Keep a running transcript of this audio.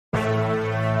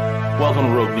Welcome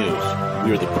to Rogue News.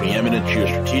 We are the preeminent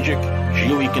geostrategic,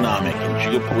 geoeconomic, and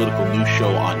geopolitical news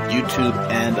show on YouTube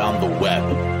and on the web.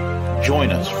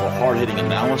 Join us for hard-hitting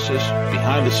analysis,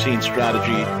 behind-the-scenes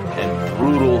strategy, and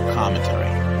brutal commentary.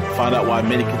 Find out why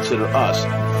many consider us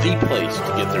the place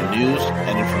to get their news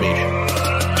and information.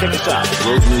 Check us out at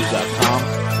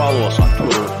roguenews.com. Follow us on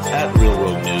Twitter at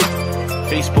RealRogueNews,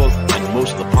 Facebook, and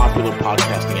most of the popular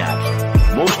podcasting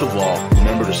apps. Most of all,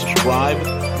 remember to subscribe,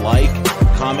 like,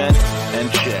 comment,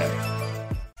 and share.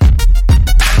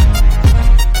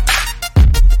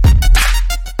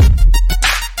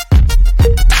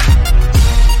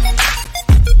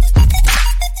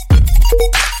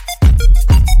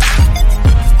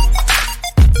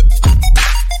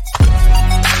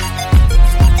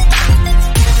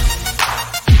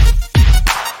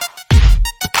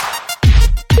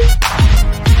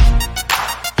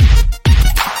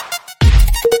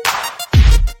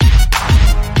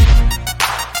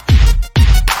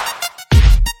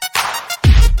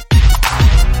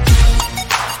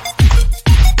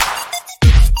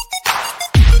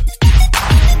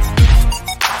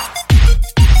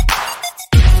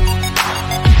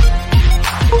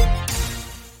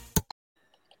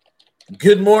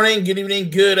 Good morning, good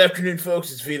evening, good afternoon,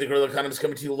 folks. It's V, the Guerrilla Economist,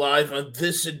 coming to you live on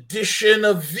this edition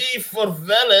of V for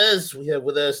Veles. We have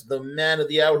with us the man of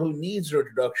the hour who needs no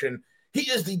introduction. He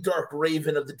is the Dark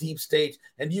Raven of the Deep State,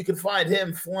 and you can find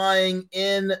him flying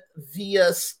in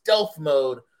via stealth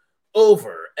mode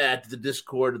over at the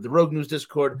Discord, the Rogue News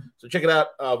Discord. So check it out,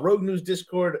 Rogue News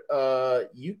Discord. I'll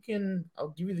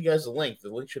give you guys the link. The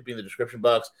link should be in the description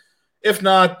box. If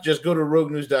not, just go to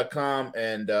roguenews.com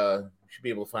and should be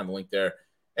able to find the link there.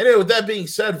 Anyway, with that being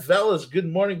said, Veles, good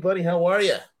morning, buddy. How are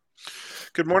you?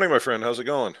 Good morning, my friend. How's it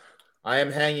going? I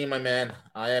am hanging, my man.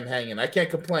 I am hanging. I can't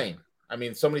complain. I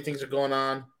mean, so many things are going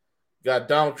on. Got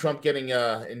Donald Trump getting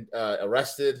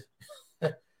arrested.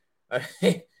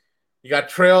 You got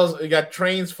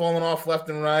trains falling off left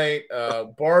and right.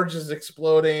 Barges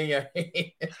exploding.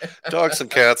 Dogs and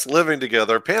cats living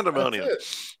together. Pandemonium.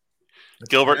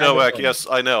 Gilbert Nowak, yes,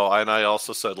 I know. And I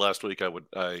also said last week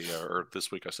or this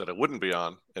week I said I wouldn't be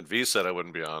on, and V said I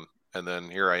wouldn't be on, and then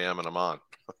here I am and I'm on.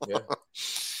 Yeah.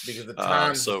 Because the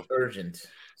time's urgent.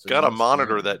 So got to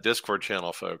monitor that Discord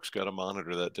channel, folks. Got to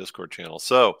monitor that Discord channel.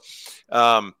 So,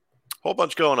 whole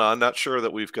bunch going on. Not sure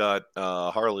that we've got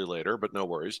Harley later, but no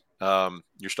worries.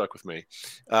 You're stuck with me.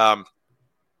 So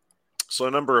a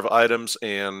number of items,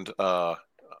 and what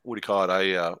do you call it?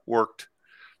 I worked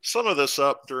some of this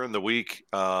up during the week.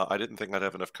 I didn't think I'd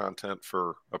have enough content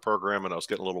for a program, and I was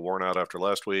getting a little worn out after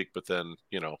last week, but then,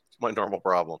 my normal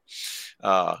problem.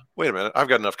 Wait a minute, I've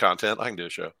got enough content. I can do a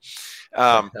show.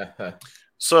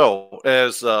 So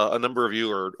as a number of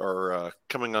you are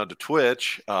coming onto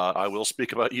Twitch, I will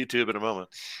speak about YouTube in a moment.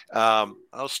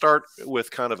 I'll start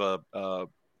with kind of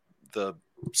the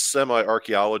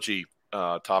semi-archaeology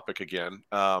topic again.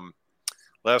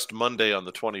 Last Monday on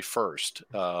the 21st,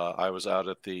 I was out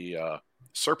at the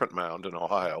Serpent Mound in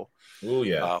Ohio. Oh,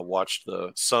 yeah. Watched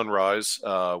the sunrise,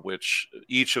 which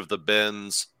each of the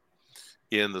bends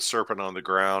in the Serpent on the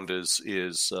ground is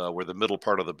where the middle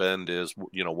part of the bend is.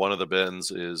 One of the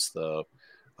bends is the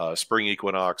spring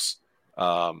equinox.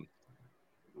 Summer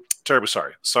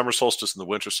solstice and the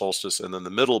winter solstice. And then the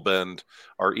middle bend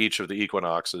are each of the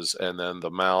equinoxes. And then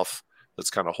the mouth that's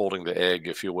kind of holding the egg,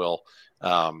 if you will,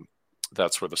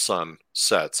 that's where the sun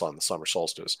sets on the summer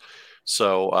solstice.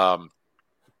 So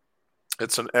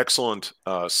it's an excellent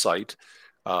site.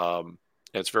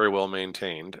 It's very well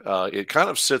maintained. It kind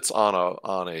of sits on a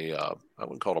I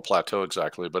wouldn't call it a plateau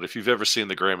exactly, but if you've ever seen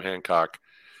the Graham Hancock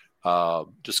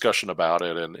discussion about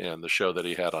it and the show that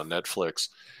he had on Netflix,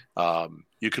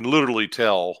 you can literally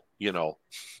tell,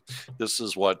 this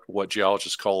is what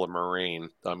geologists call a moraine.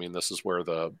 I mean, this is where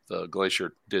the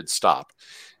glacier did stop.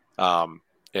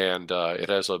 And it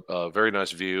has a very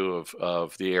nice view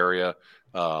of the area,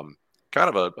 kind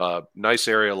of a nice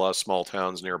area, a lot of small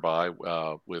towns nearby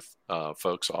with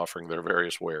folks offering their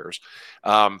various wares.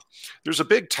 There's a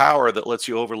big tower that lets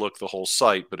you overlook the whole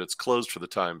site, but it's closed for the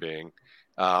time being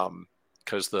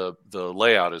because the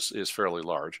layout is fairly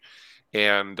large.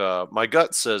 And my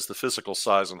gut says the physical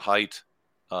size and height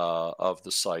of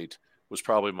the site was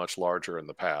probably much larger in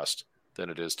the past than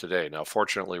it is today. Now,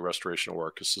 fortunately, restoration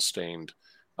work has sustained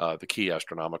the key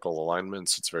astronomical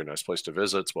alignments. It's a very nice place to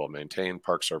visit. It's well maintained.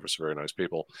 Park Service are very nice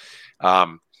people.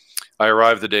 I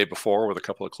arrived the day before with a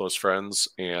couple of close friends,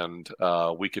 and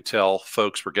we could tell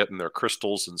folks were getting their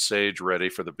crystals and sage ready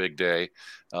for the big day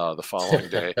the following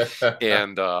day.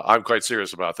 And I'm quite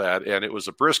serious about that. And it was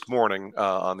a brisk morning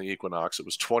on the equinox. It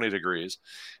was 20 degrees,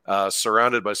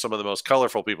 surrounded by some of the most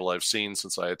colorful people I've seen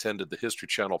since I attended the History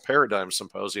Channel Paradigm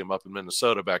Symposium up in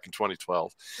Minnesota back in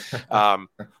 2012.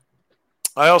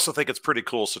 I also think it's pretty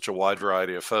cool, such a wide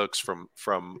variety of folks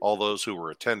from all those who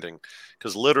were attending,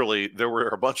 because literally there were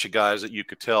a bunch of guys that you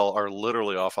could tell are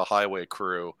literally off a highway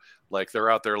crew. Like they're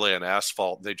out there laying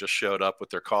asphalt. And they just showed up with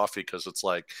their coffee because it's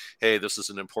like, hey, this is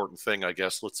an important thing. I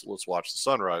guess let's watch the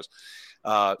sunrise.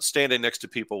 Standing next to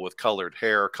people with colored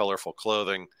hair, colorful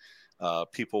clothing,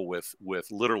 people with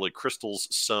literally crystals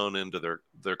sewn into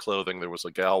their clothing. There was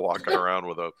a gal walking around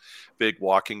with a big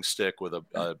walking stick with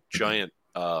a giant.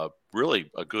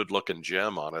 Really a good looking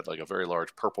gem on it, like a very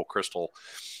large purple crystal.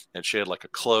 And she had like a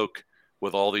cloak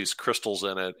with all these crystals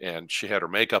in it. And she had her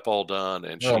makeup all done.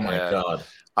 And she God.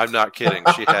 I'm not kidding.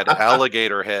 She had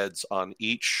alligator heads on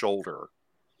each shoulder.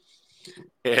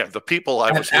 And the people I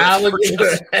was with were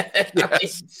just,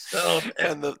 yes.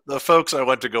 And the folks I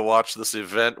went to go watch this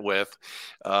event with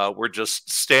were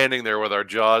just standing there with our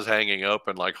jaws hanging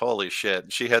open like, holy shit.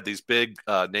 And she had these big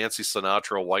Nancy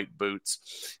Sinatra white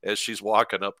boots as she's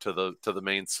walking up to the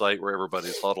main site where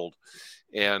everybody's huddled.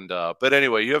 And but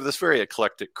anyway, you have this very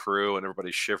eclectic crew and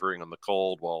everybody's shivering in the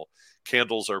cold while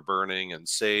candles are burning and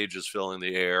sage is filling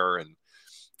the air, and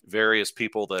various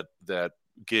people that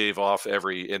gave off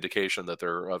every indication that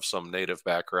they're of some native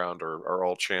background or are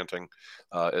all chanting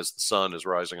as the sun is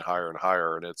rising higher and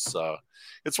higher. And it's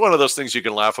one of those things you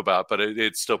can laugh about, but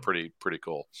it's still pretty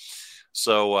cool.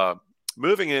 So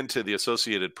moving into the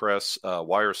Associated Press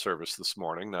wire service this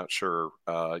morning, not sure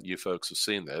you folks have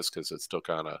seen this because it's still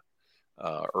kind of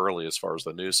early as far as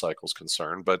the news cycle is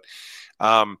concerned, but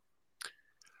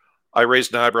I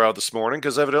raised an eyebrow this morning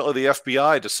because evidently the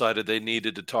FBI decided they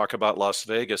needed to talk about Las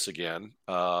Vegas again.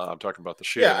 I'm talking about the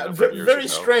shooting. Yeah, very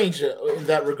strange in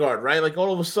that regard, right? Like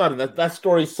all of a sudden, that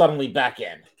story's suddenly back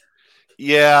in.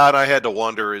 Yeah, and I had to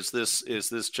wonder: is this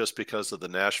just because of the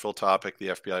Nashville topic? The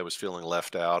FBI was feeling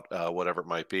left out, whatever it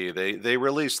might be. They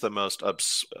released the most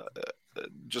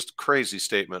just crazy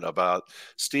statement about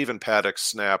Stephen Paddock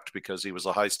snapped because he was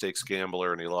a high stakes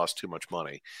gambler and he lost too much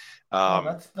money.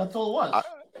 That's all it was.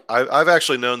 I've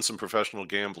actually known some professional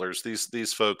gamblers.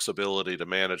 These folks' ability to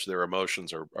manage their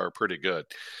emotions are pretty good.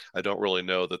 I don't really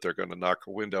know that they're going to knock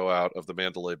a window out of the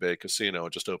Mandalay Bay Casino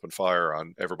and just open fire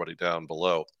on everybody down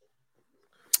below.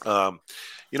 They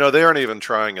aren't even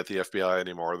trying at the FBI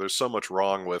anymore. There's so much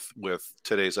wrong with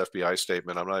today's FBI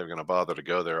statement. I'm not even going to bother to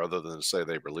go there other than to say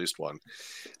they released one.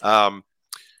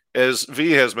 As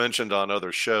V has mentioned on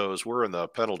other shows, we're in the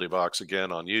penalty box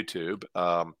again on YouTube.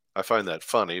 I find that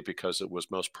funny because it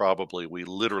was most probably we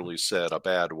literally said a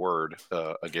bad word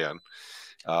again.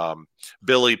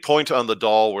 Billy, point on the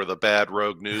doll where the bad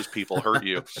rogue news people hurt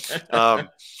you.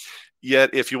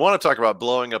 Yet, if you want to talk about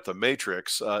blowing up the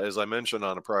Matrix, as I mentioned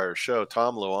on a prior show,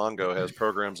 Tom Luongo has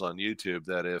programs on YouTube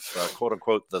that if, quote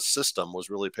unquote, the system was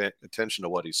really paying attention to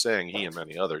what he's saying, he and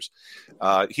many others,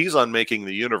 he's unmaking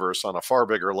the universe on a far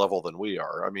bigger level than we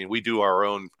are. I mean, we do our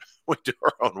own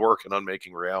work in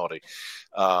unmaking reality,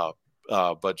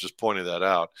 but just pointing that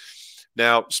out.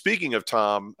 Now, speaking of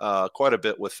Tom, quite a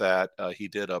bit with that, he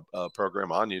did a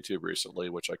program on YouTube recently,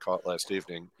 which I caught last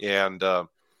evening, and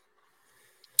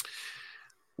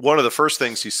one of the first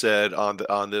things he said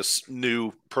on this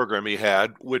new program he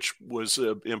had, which was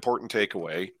an important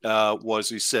takeaway, was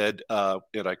he said,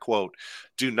 and I quote,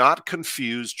 "Do not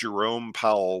confuse Jerome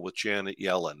Powell with Janet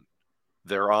Yellen.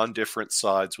 They're on different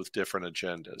sides with different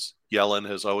agendas. Yellen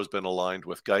has always been aligned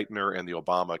with Geithner and the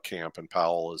Obama camp, and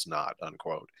Powell is not,"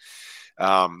 unquote.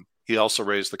 He also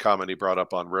raised the comment he brought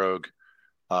up on Rogue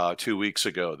 2 weeks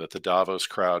ago that the Davos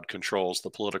crowd controls the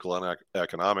political and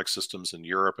economic systems in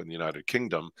Europe and the United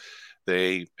Kingdom.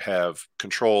 They have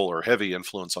control or heavy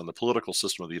influence on the political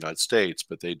system of the United States,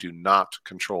 but they do not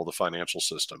control the financial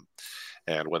system.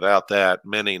 And without that,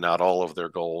 many, not all of their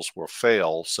goals will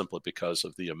fail simply because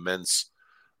of the immense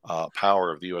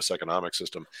power of the U.S. economic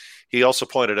system. He also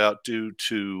pointed out, due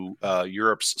to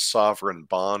Europe's sovereign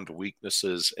bond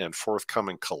weaknesses and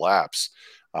forthcoming collapse,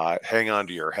 hang on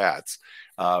to your hats.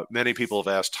 Many people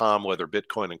have asked Tom whether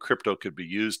Bitcoin and crypto could be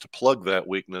used to plug that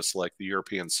weakness like the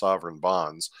European sovereign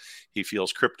bonds. He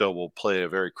feels crypto will play a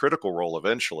very critical role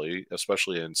eventually,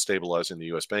 especially in stabilizing the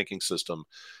U.S. banking system,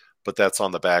 but that's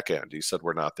on the back end. He said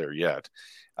we're not there yet.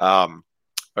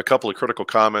 A couple of critical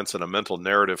comments and a mental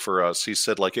narrative for us. He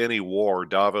said, like any war,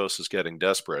 Davos is getting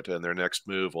desperate, and their next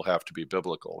move will have to be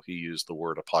biblical. He used the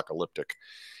word apocalyptic.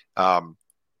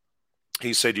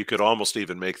 he said you could almost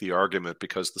even make the argument,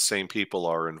 because the same people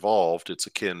are involved, it's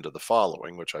akin to the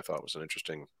following, which I thought was an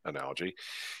interesting analogy.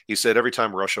 He said every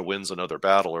time Russia wins another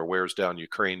battle or wears down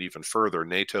Ukraine even further,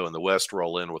 NATO and the West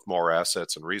roll in with more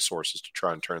assets and resources to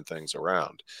try and turn things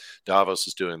around. Davos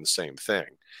is doing the same thing.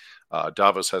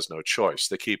 Davos has no choice.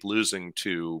 They keep losing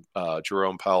to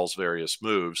Jerome Powell's various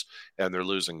moves, and they're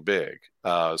losing big.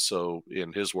 So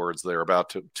in his words, they're about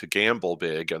to gamble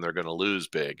big, and they're going to lose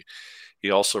big. He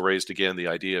also raised again the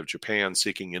idea of Japan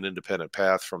seeking an independent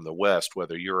path from the West,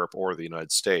 whether Europe or the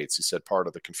United States. He said part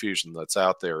of the confusion that's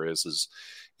out there is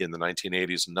in the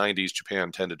 1980s and 90s,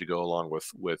 Japan tended to go along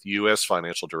with U.S.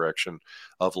 financial direction.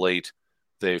 Of late,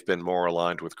 they've been more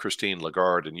aligned with Christine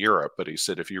Lagarde in Europe. But he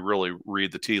said if you really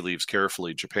read the tea leaves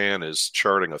carefully, Japan is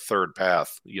charting a third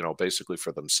path, basically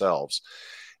for themselves.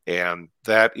 And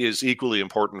that is equally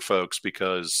important, folks,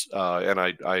 because, and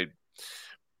I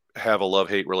have a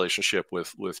love-hate relationship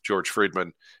with George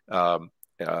Friedman.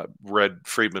 Read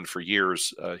Friedman for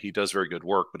years. He does very good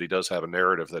work, but he does have a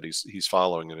narrative that he's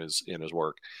following in his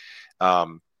work.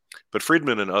 But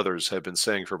Friedman and others have been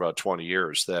saying for about 20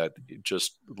 years that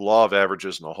just law of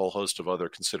averages and a whole host of other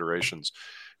considerations,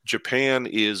 Japan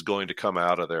is going to come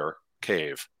out of their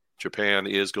cave. Japan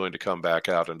is going to come back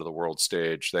out into the world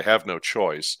stage. They have no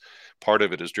choice. Part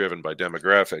of it is driven by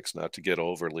demographics, not to get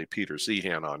overly Peter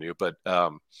Zehan on you, but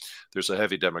there's a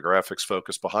heavy demographics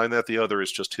focus behind that. The other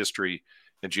is just history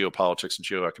and geopolitics and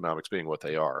geoeconomics being what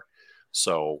they are.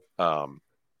 So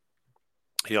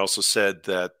he also said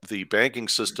that what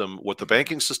the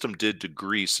banking system did to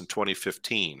Greece in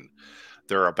 2015,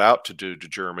 they're about to do to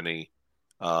Germany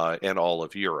and all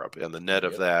of Europe. And the net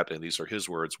of that, and these are his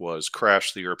words, was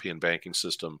crash the European banking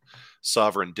system.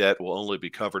 Sovereign debt will only be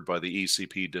covered by the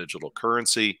ECP digital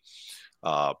currency.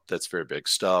 That's very big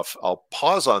stuff. I'll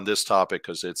pause on this topic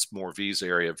because it's more V's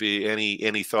area. V,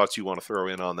 any thoughts you want to throw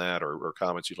in on that, or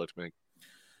comments you'd like to make?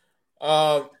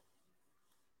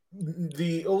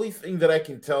 The only thing that I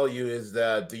can tell you is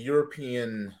that the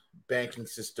European banking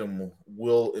system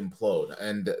will implode.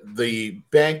 And the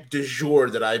bank du jour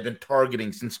that I've been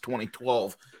targeting since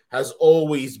 2012 has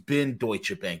always been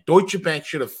Deutsche Bank. Deutsche Bank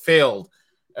should have failed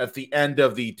at the end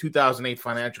of the 2008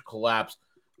 financial collapse,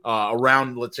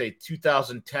 around, let's say,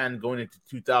 2010 going into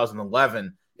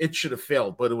 2011. It should have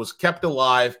failed, but it was kept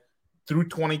alive through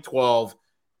 2012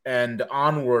 and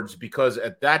onwards, because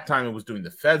at that time it was doing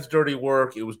the Fed's dirty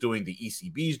work, it was doing the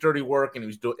ECB's dirty work, and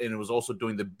it was also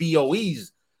doing the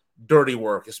BOE's dirty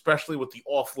work, especially with the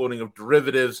offloading of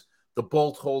derivatives, the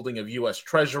bolt holding of U.S.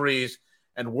 treasuries,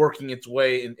 and working its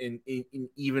way in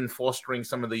even fostering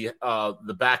some of the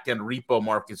back end repo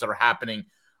markets that are happening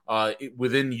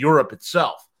within Europe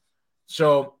itself.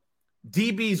 So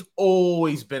DB's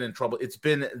always been in trouble. It's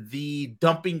been the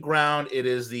dumping ground. It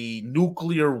is the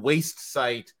nuclear waste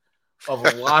site of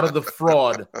a lot of the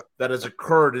fraud that has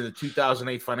occurred in the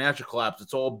 2008 financial collapse.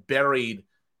 It's all buried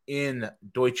in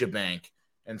Deutsche Bank.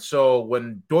 And so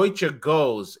when Deutsche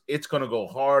goes, it's going to go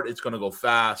hard. It's going to go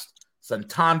fast.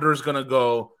 Santander is going to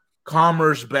go.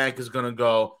 Commerce Bank is going to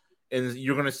go. And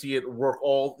you're going to see it work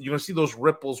you're going to see those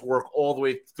ripples work all the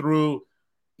way through,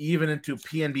 even into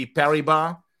PNB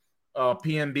Paribas.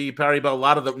 PNB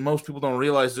Paribas, most people don't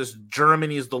realize this.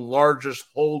 Germany is the largest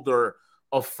holder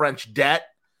of French debt,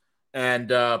 and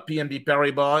PNB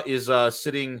Paribas is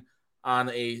sitting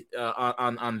on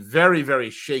on very, very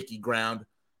shaky ground.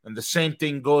 And the same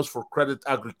thing goes for Crédit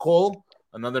Agricole,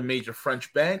 another major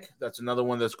French bank. That's another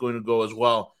one that's going to go as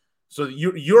well. So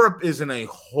Europe is in a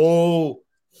whole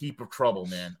heap of trouble,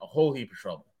 man. A whole heap of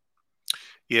trouble.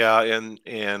 Yeah,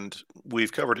 and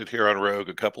we've covered it here on Rogue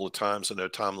a couple of times. I know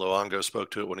Tom Luongo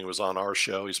spoke to it when he was on our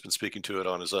show. He's been speaking to it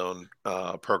on his own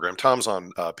program. Tom's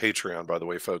on Patreon, by the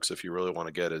way, folks, if you really want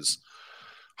to get his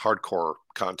hardcore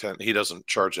content. He doesn't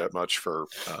charge that much for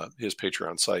his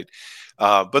Patreon site.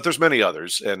 But there's many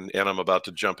others, and I'm about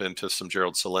to jump into some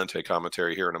Gerald Celente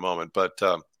commentary here in a moment. But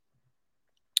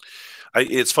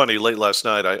it's funny, late last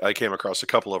night, I came across a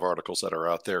couple of articles that are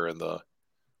out there in the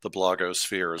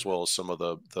blogosphere, as well as some of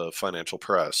the financial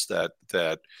press,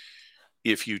 that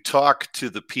if you talk to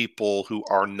the people who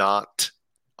are not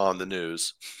on the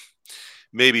news,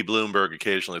 maybe Bloomberg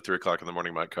occasionally at 3 o'clock in the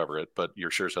morning might cover it, but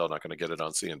you're sure as hell not going to get it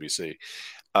on CNBC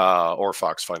or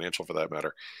Fox Financial for that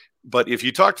matter. But if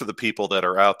you talk to the people that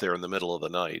are out there in the middle of the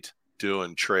night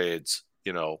doing trades,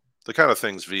 the kind of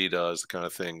things V does, the kind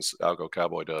of things Algo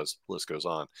Cowboy does, the list goes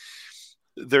on,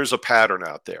 there's a pattern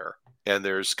out there. And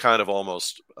there's kind of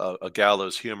almost a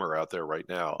gallows humor out there right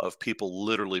now of people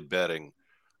literally betting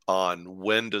on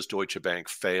when does Deutsche Bank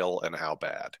fail and how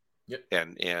bad, yep.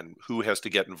 and who has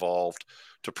to get involved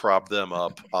to prop them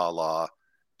up, a la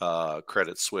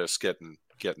Credit Suisse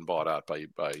getting bought out by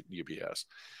UBS.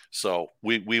 So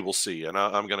we will see, and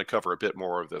I'm going to cover a bit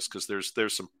more of this because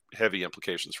there's some heavy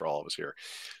implications for all of us here.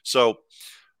 So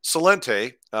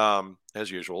Salente,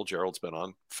 as usual, Gerald's been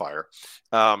on fire,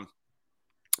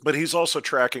 but he's also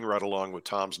tracking right along with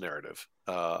Tom's narrative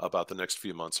about the next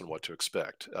few months and what to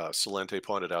expect. Salente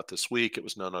pointed out this week it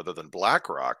was none other than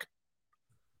BlackRock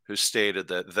who stated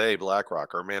that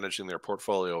BlackRock, are managing their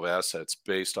portfolio of assets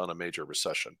based on a major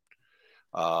recession.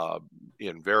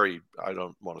 In very, I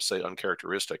don't want to say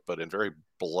uncharacteristic, but in very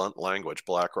blunt language,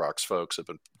 BlackRock's folks have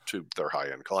been, to their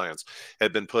high-end clients,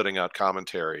 had been putting out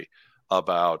commentary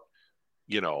about,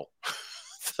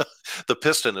 the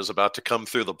piston is about to come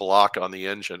through the block on the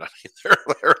engine. I mean,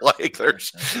 they're like,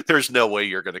 there's no way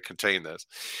you're going to contain this.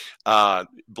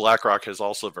 BlackRock has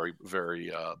also very,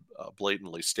 very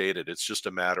blatantly stated it's just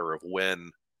a matter of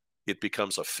when it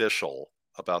becomes official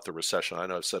about the recession. I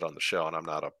know I've said on the show, and I'm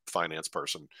not a finance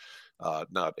person,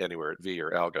 not anywhere at V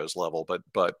or Algo's level, but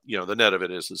the net of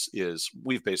it is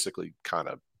we've basically kind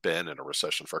of been in a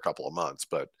recession for a couple of months,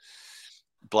 but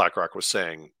BlackRock was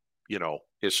saying,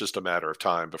 it's just a matter of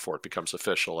time before it becomes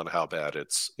official and how bad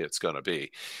it's going to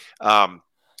be.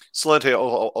 Salente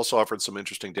also offered some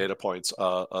interesting data points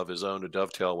of his own to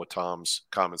dovetail with Tom's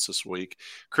comments this week.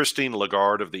 Christine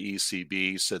Lagarde of the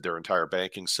ECB said their entire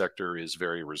banking sector is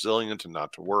very resilient and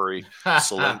not to worry.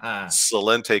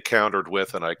 Salente countered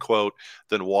with, and I quote,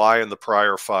 "Then why in the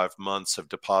prior 5 months have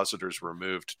depositors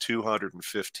removed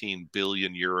 215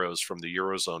 billion euros from the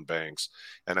Eurozone banks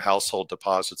and household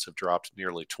deposits have dropped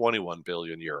nearly 21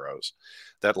 billion euros?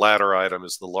 That latter item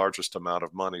is the largest amount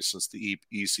of money since the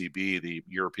ECB, the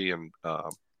European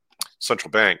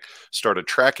Central Bank, started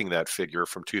tracking that figure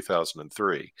from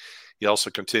 2003. He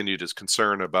also continued his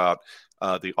concern about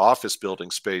the office building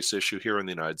space issue here in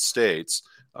the United States,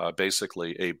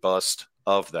 basically a bust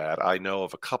of that. I know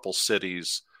of a couple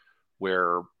cities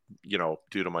where,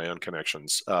 due to my own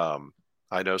connections,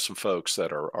 I know some folks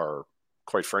that are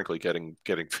quite frankly, getting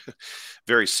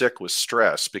very sick with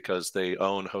stress because they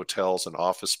own hotels and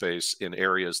office space in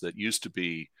areas that used to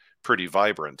be pretty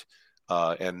vibrant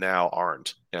and now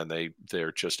aren't, and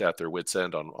they're just at their wits'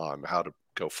 end on how to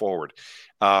go forward.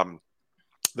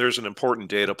 There's an important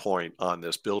data point on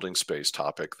this building space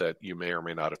topic that you may or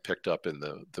may not have picked up in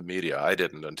the media. I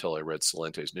didn't until I read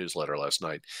Salente's newsletter last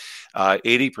night.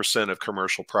 80% of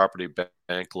commercial property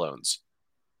bank loans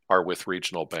are with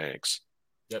regional banks.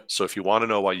 Yep. So if you want to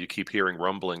know why you keep hearing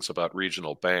rumblings about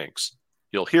regional banks,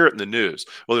 you'll hear it in the news.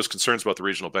 Well, there's concerns about the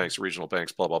regional banks,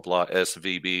 blah, blah, blah,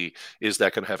 SVB. Is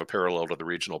that going to have a parallel to the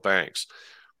regional banks?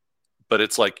 But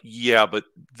it's like, yeah, but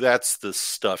that's the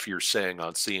stuff you're saying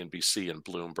on CNBC and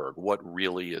Bloomberg. What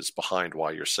really is behind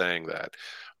why you're saying that?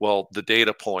 Well, the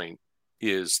data point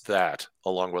is that,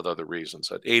 along with other reasons,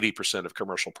 that 80% of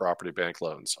commercial property bank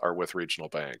loans are with regional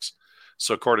banks.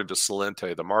 So according to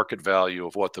Salente, the market value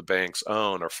of what the banks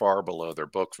own are far below their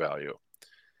book value.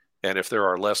 And if there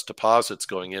are less deposits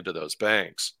going into those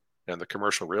banks and the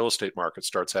commercial real estate market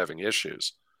starts having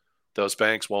issues, those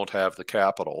banks won't have the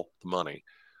capital, the money,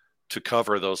 to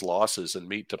cover those losses and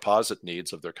meet deposit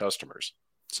needs of their customers.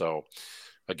 So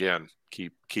again,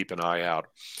 keep an eye out.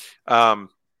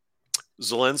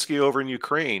 Zelensky over in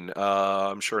Ukraine.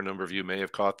 I'm sure a number of you may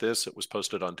have caught this. It was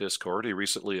posted on Discord. He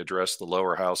recently addressed the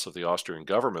lower house of the Austrian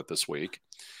government this week.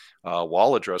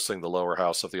 While addressing the lower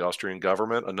house of the Austrian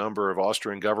government, a number of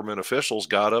Austrian government officials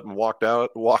got up and walked out.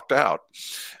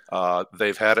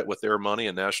 They've had it with their money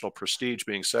and national prestige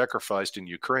being sacrificed in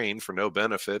Ukraine for no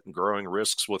benefit and growing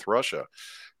risks with Russia.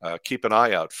 Keep an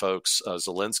eye out, folks.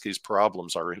 Zelensky's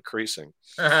problems are increasing.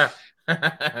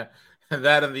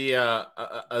 That and the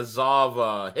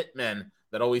Azov hitmen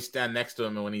that always stand next to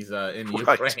him when he's in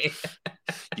Ukraine.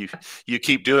 you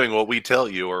keep doing what we tell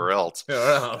you, or else.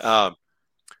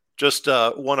 Just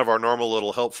one of our normal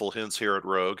little helpful hints here at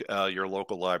Rogue, your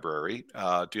local library.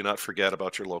 Do not forget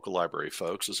about your local library,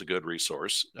 folks. It's a good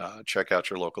resource. Check out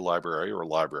your local library or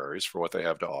libraries for what they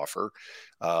have to offer.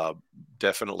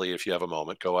 Definitely, if you have a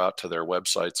moment, go out to their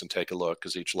websites and take a look,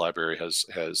 because each library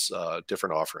has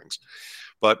different offerings.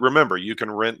 But remember, you can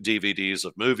rent DVDs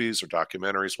of movies or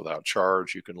documentaries without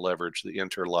charge. You can leverage the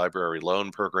interlibrary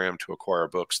loan program to acquire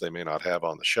books they may not have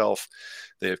on the shelf.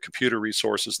 They have computer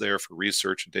resources there for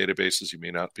research and databases you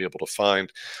may not be able to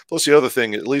find. Plus, the other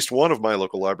thing, at least one of my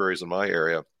local libraries in my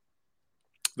area,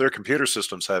 their computer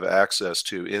systems have access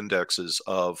to indexes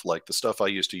of like the stuff I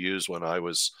used to use when I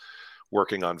was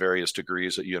working on various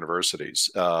degrees at universities,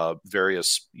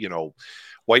 various,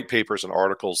 white papers and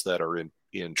articles that are in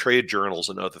trade journals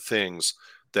and other things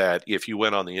that if you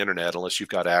went on the internet, unless you've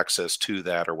got access to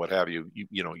that or what have you,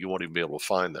 you won't even be able to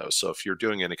find those. So if you're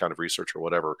doing any kind of research or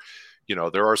whatever,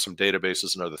 there are some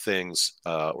databases and other things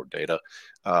or data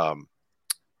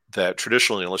that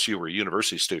traditionally, unless you were a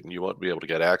university student, you won't be able to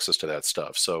get access to that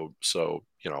stuff. So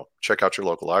check out your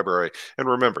local library, and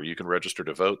remember, you can register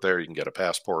to vote there. You can get a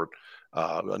passport,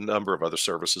 a number of other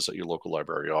services that your local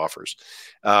library offers.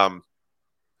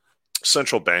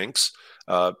 Central banks.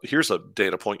 Here's a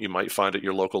data point you might find at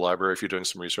your local library if you're doing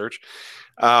some research.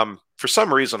 For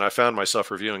some reason, I found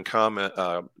myself reviewing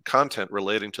content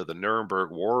relating to the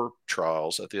Nuremberg war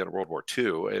trials at the end of World War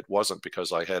II. It wasn't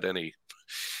because I had any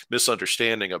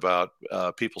misunderstanding about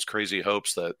people's crazy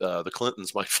hopes that the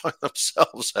Clintons might find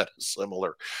themselves at a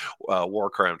similar war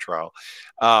crime trial.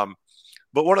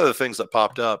 But one of the things that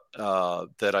popped up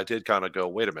that I did kind of go,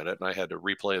 wait a minute, and I had to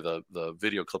replay the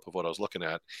video clip of what I was looking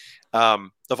at.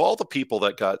 Of all the people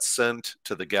that got sent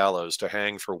to the gallows to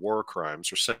hang for war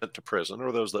crimes or sent to prison,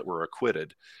 or those that were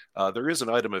acquitted, there is an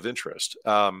item of interest.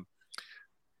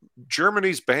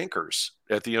 Germany's bankers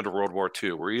at the end of World War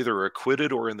II were either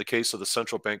acquitted or, in the case of the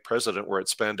central bank president, were at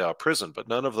Spandau prison, but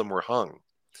none of them were hung.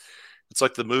 It's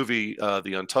like the movie The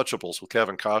Untouchables with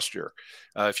Kevin Costner.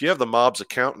 If you have the mob's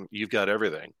accountant, you've got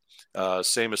everything.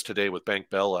 Same as today with bank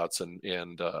bailouts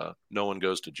and no one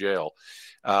goes to jail.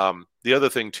 The other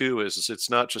thing, too, is it's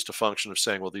not just a function of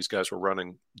saying, well, these guys were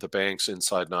running the banks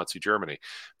inside Nazi Germany.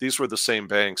 These were the same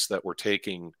banks that were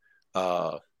taking,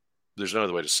 there's no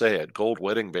other way to say it, gold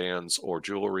wedding bands or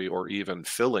jewelry or even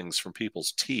fillings from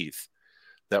people's teeth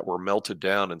that were melted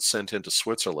down and sent into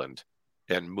Switzerland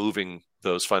and moving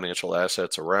those financial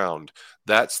assets around.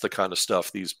 That's the kind of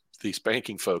stuff these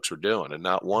banking folks are doing, and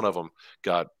not one of them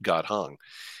got hung.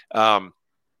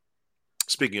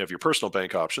 Speaking of your personal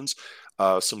bank options,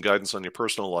 some guidance on your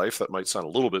personal life that might sound a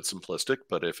little bit simplistic,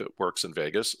 but if it works in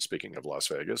Vegas, speaking of Las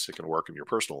Vegas, it can work in your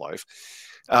personal life.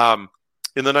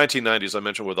 In the 1990s, I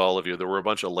mentioned with all of you, there were a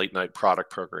bunch of late night product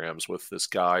programs with this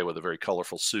guy with a very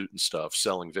colorful suit and stuff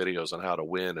selling videos on how to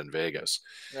win in Vegas.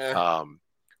 Yeah.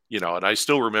 And I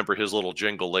still remember his little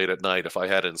jingle late at night if I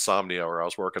had insomnia or I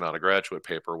was working on a graduate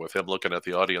paper, with him looking at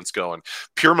the audience going,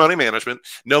 pure money management,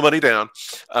 no money down,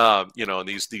 and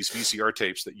these VCR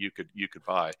tapes that you could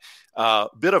buy.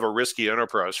 Bit of a risky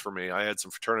enterprise for me. I had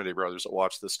some fraternity brothers that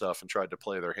watched this stuff and tried to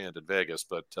play their hand in Vegas,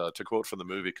 but to quote from the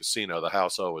movie Casino, the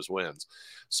house always wins.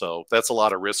 So that's a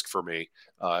lot of risk for me,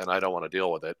 and I don't want to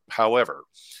deal with it. However,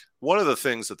 one of the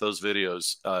things that those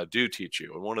videos do teach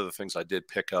you, and one of the things I did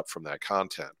pick up from that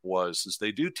content is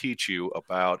they do teach you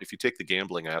about, if you take the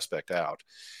gambling aspect out,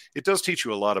 it does teach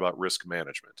you a lot about risk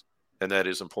management. And that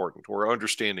is important, or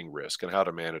understanding risk and how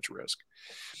to manage risk.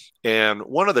 And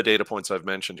one of the data points I've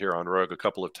mentioned here on Rogue a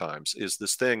couple of times is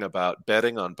this thing about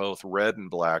betting on both red and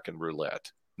black and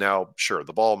roulette. Now, sure,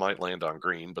 the ball might land on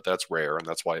green, but that's rare, and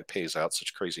that's why it pays out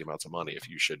such crazy amounts of money if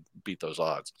you should beat those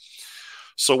odds.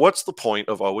 So what's the point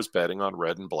of always betting on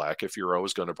red and black if you're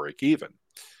always going to break even?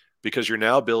 Because you're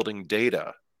now building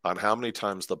data on how many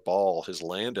times the ball has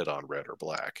landed on red or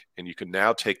black. And you can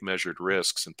now take measured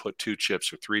risks and put 2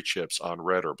 chips or 3 chips on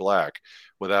red or black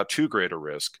without too great a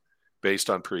risk based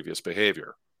on previous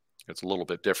behavior. It's a little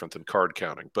bit different than card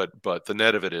counting, but the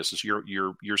net of it is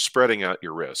you're spreading out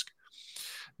your risk.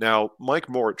 Now, Mike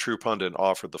Moore at True Pundit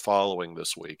offered the following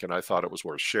this week, and I thought it was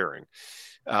worth sharing.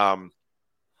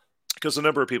 Because a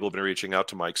number of people have been reaching out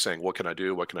to Mike saying, what can I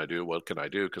do? What can I do? What can I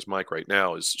do? Because Mike right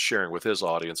now is sharing with his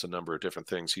audience a number of different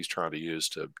things he's trying to use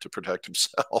to protect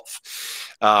himself.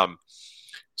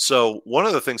 So one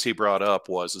of the things he brought up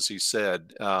was he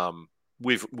said,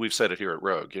 we've said it here at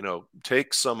Rogue,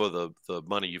 take some of the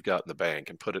money you've got in the bank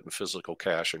and put it in physical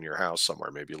cash in your house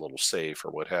somewhere, maybe a little safe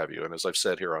or what have you. And as I've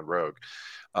said here on Rogue,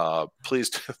 please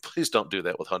don't do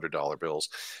that with $100 bills.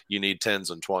 You need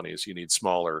 10s and 20s. You need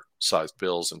smaller sized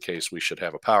bills in case we should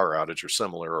have a power outage or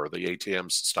similar, or the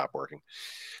ATMs stop working.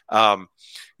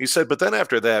 He said, but then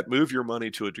after that, move your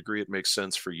money to a degree it makes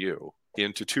sense for you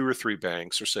into 2 or 3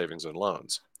 banks or savings and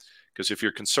loans. Because if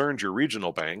you're concerned your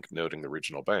regional bank, noting the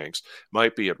regional banks,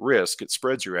 might be at risk, it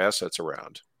spreads your assets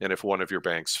around. And if one of your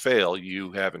banks fail,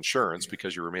 you have insurance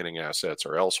because your remaining assets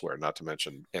are elsewhere, not to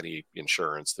mention any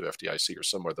insurance, the FDIC or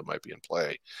somewhere that might be in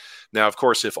play. Now, of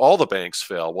course, if all the banks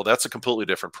fail, well, that's a completely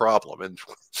different problem. And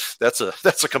that's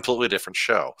a completely different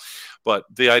show. But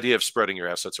the idea of spreading your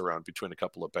assets around between a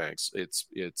couple of banks, it's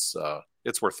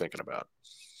worth thinking about.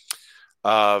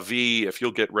 V, if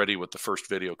you'll get ready with the first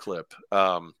video clip.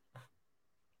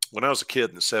 When I was a kid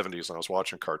in the 70s and I was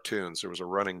watching cartoons, there was a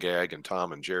running gag in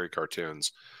Tom and Jerry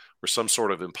cartoons where some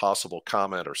sort of impossible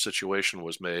comment or situation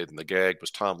was made, and the gag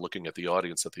was Tom looking at the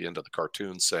audience at the end of the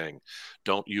cartoon saying,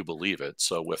 "Don't you believe it?"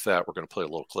 So with that, we're going to play a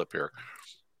little clip here.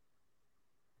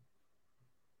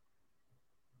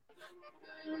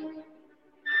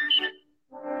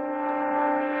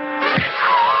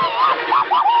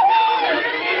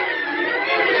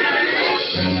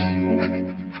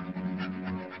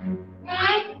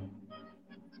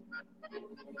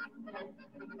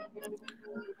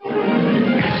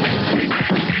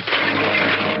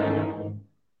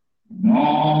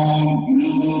 No,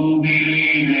 you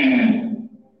believe it.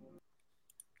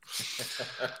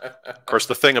 Of course,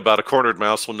 the thing about a cornered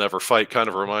mouse will never fight kind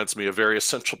of reminds me of various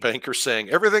central bankers saying,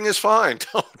 everything is fine,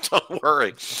 don't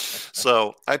worry.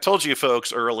 So I told you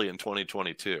folks early in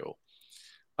 2022,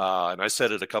 and I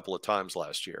said it a couple of times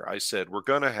last year, I said, we're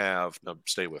going to have, no,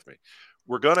 stay with me,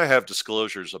 we're going to have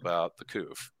disclosures about the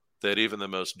COOF that even the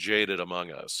most jaded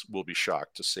among us will be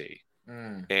shocked to see.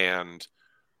 And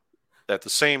at the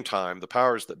same time, the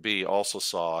powers that be also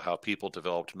saw how people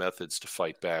developed methods to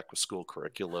fight back with school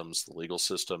curriculums, the legal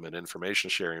system, and information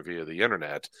sharing via the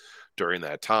internet during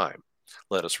that time.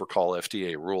 Let us recall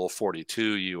FDA Rule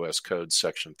 42, U.S. Code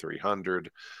Section 300,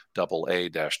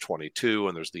 AA-22,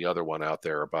 and there's the other one out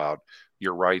there about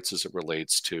your rights as it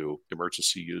relates to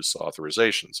emergency use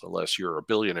authorizations, unless you're a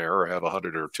billionaire or have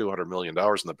 $100 or $200 million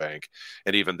in the bank,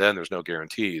 and even then there's no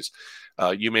guarantees.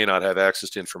 You may not have access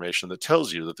to information that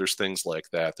tells you that there's things like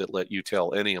that let you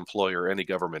tell any employer, any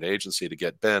government agency to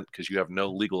get bent because you have no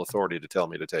legal authority to tell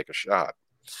me to take a shot.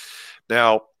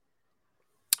 Now,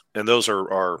 and those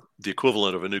are the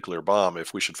equivalent of a nuclear bomb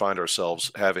if we should find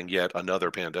ourselves having yet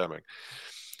another pandemic.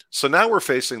 So now we're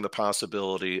facing the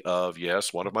possibility of,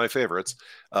 yes, one of my favorites,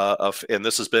 and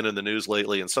this has been in the news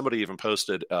lately, and somebody even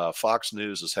posted, Fox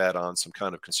News has had on some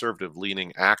kind of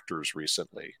conservative-leaning actors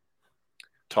recently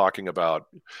talking about,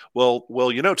 well,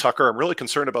 Tucker, I'm really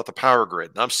concerned about the power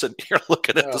grid. And I'm sitting here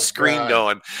looking at the screen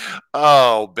going,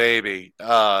 oh, baby,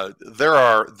 there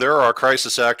are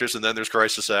crisis actors and then there's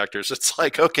crisis actors. It's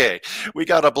like, okay, we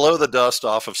got to blow the dust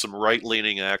off of some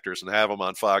right-leaning actors and have them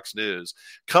on Fox News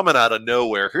coming out of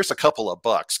nowhere. Here's a couple of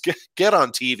bucks. Get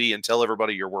on TV and tell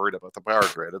everybody you're worried about the power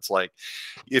grid. It's like,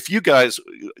 if you guys,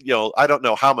 I don't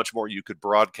know how much more you could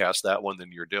broadcast that one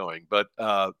than you're doing, but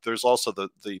there's also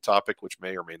the topic which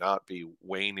may or may not be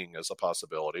waning as a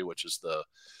possibility, which is the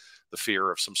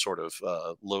fear of some sort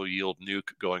of low yield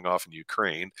nuke going off in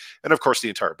Ukraine. And of course, the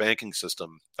entire banking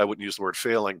system, I wouldn't use the word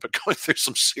failing, but going through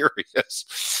some serious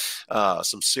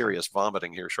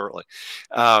vomiting here shortly.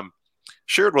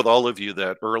 Shared with all of you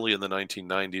that early in the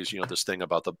 1990s, this thing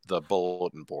about the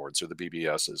bulletin boards or the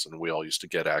BBSs, and we all used to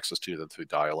get access to them through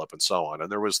dial-up and so on.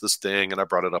 And there was this thing, and I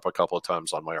brought it up a couple of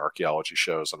times on my archaeology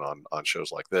shows and on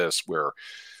shows like this, where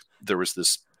there was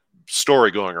this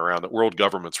story going around that world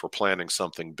governments were planning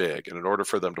something big. And in order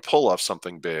for them to pull off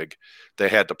something big, they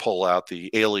had to pull out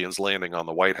the aliens landing on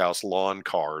the White House lawn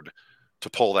card to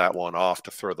pull that one off,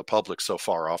 to throw the public so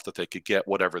far off that they could get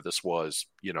whatever this was,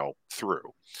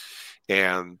 through.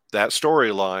 And that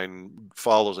storyline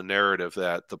follows a narrative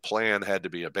that the plan had to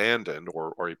be abandoned,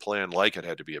 or a plan like it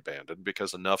had to be abandoned,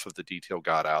 because enough of the detail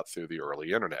got out through the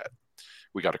early internet.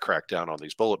 We got to crack down on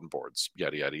these bulletin boards,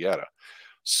 yada, yada, yada.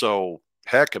 So,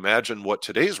 heck, imagine what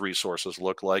today's resources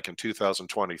look like in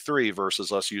 2023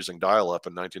 versus us using dial-up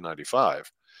in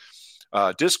 1995.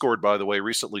 Discord, by the way,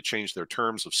 recently changed their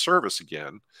terms of service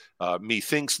again.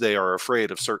 Methinks they are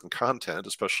afraid of certain content,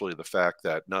 especially the fact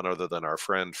that none other than our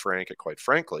friend Frank, quite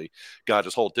frankly, got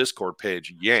his whole Discord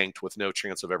page yanked with no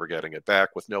chance of ever getting it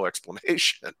back, with no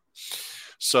explanation.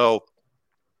 So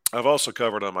I've also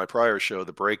covered on my prior show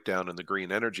the breakdown in the green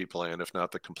energy plan, if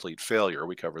not the complete failure.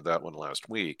 We covered that one last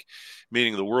week,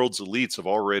 meaning the world's elites have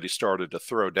already started to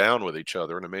throw down with each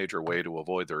other in a major way to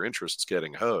avoid their interests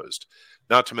getting hosed.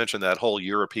 Not to mention that whole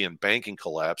European banking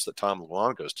collapse that Tom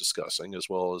Luongo is discussing, as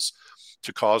well as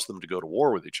to cause them to go to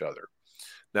war with each other.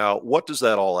 Now, what does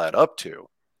that all add up to?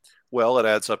 Well, it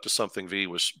adds up to something V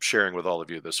was sharing with all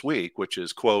of you this week, which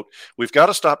is, quote, we've got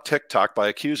to stop TikTok by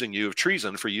accusing you of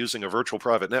treason for using a virtual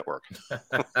private network.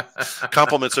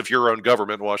 Compliments of your own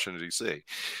government in Washington, D.C.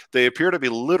 They appear to be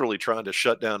literally trying to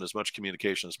shut down as much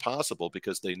communication as possible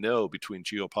because they know between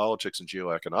geopolitics and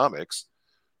geoeconomics,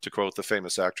 to quote the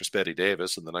famous actress Bette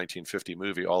Davis in the 1950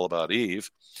 movie All About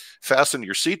Eve, fasten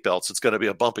your seatbelts, it's going to be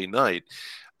a bumpy night.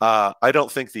 I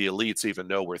don't think the elites even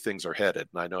know where things are headed.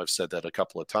 And I know I've said that a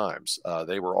couple of times.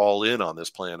 They were all in on this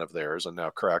plan of theirs, and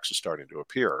now cracks are starting to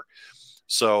appear.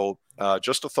 So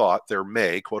just a thought, there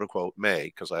may, quote unquote,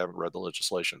 because I haven't read the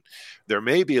legislation, there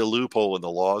may be a loophole in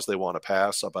the laws they want to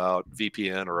pass about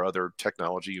VPN or other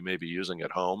technology you may be using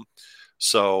at home,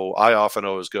 So I often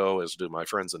always go, as do my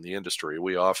friends in the industry,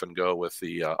 we often go with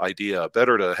the idea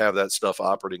better to have that stuff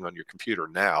operating on your computer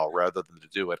now rather than to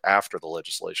do it after the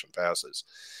legislation passes.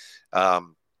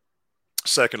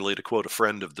 Secondly, to quote a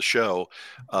friend of the show,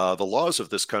 the laws of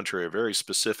this country are very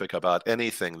specific about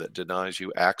anything that denies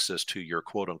you access to your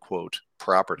quote-unquote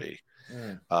property.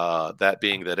 That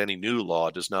being that any new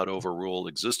law does not overrule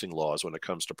existing laws when it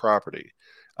comes to property.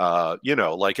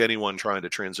 Like anyone trying to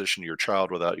transition your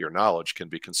child without your knowledge can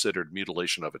be considered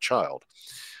mutilation of a child.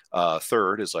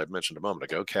 Third, as I mentioned a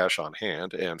moment ago, cash on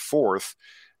hand. And fourth,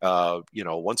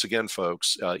 once again,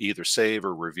 folks, either save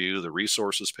or review the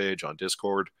resources page on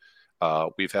Discord.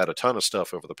 We've had a ton of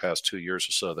stuff over the past 2 years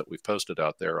or so that we've posted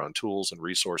out there on tools and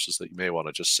resources that you may want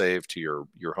to just save to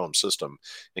your home system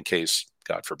in case,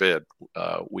 God forbid,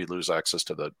 we lose access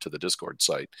to the Discord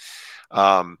site.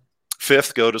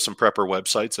 Fifth, go to some prepper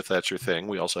websites if that's your thing.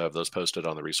 We also have those posted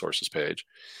on the resources page.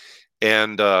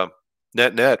 And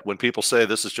net, when people say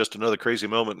this is just another crazy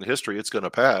moment in history, it's going to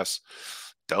pass,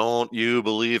 don't you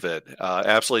believe it.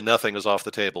 Absolutely nothing is off the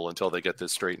table until they get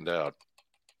this straightened out.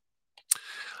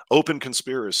 Open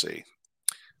conspiracy.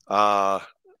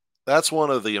 That's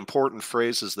one of the important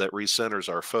phrases that recenters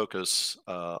our focus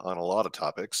on a lot of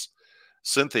topics.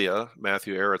 Cynthia,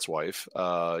 Matthew Arrett's wife,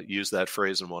 used that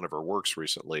phrase in one of her works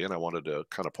recently, and I wanted to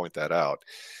kind of point that out.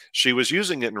 She was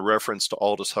using it in reference to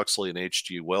Aldous Huxley and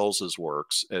H.G. Wells's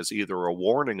works as either a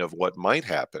warning of what might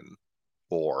happen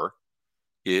or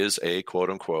is a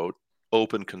quote-unquote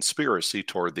open conspiracy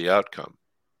toward the outcome.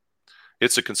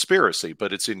 It's a conspiracy,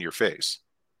 but it's in your face.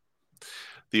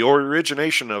 The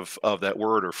origination of that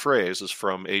word or phrase is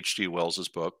from H.G. Wells's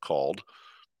book called,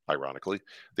 ironically,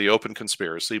 The Open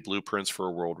Conspiracy, Blueprints for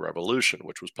a World Revolution,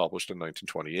 which was published in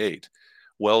 1928.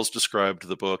 Wells described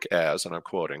the book as, and I'm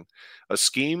quoting, a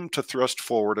scheme to thrust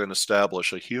forward and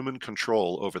establish a human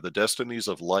control over the destinies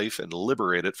of life and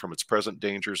liberate it from its present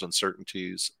dangers,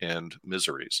 uncertainties, and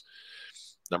miseries.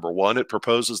 Number one, it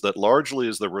proposes that largely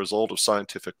as the result of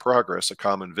scientific progress, a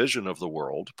common vision of the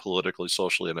world, politically,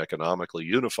 socially, and economically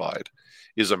unified,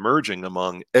 is emerging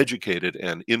among educated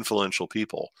and influential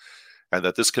people, and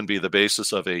that this can be the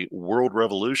basis of a world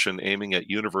revolution aiming at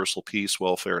universal peace,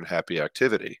 welfare, and happy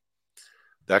activity.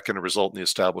 That can result in the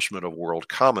establishment of world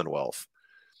commonwealth.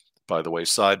 By the way,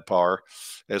 sidebar,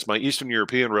 as my Eastern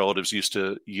European relatives used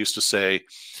to say,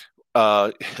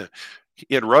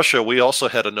 in Russia, we also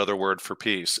had another word for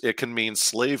peace. It can mean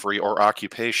slavery or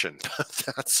occupation.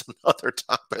 That's another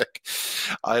topic.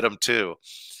 Item 2.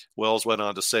 Wells went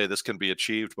on to say this can be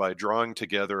achieved by drawing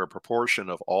together a proportion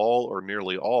of all or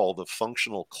nearly all the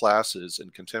functional classes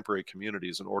in contemporary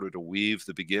communities in order to weave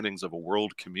the beginnings of a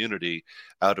world community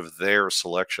out of their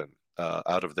selection.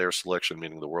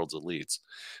 Meaning the world's elites.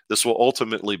 This will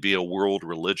ultimately be a world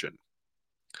religion,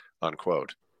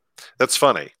 unquote. That's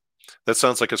funny. That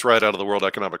sounds like it's right out of the World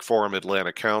Economic Forum,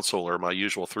 Atlantic Council, or my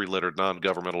usual three-lettered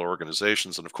non-governmental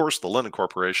organizations, and of course the Lenin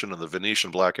Corporation and the Venetian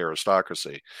black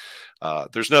aristocracy.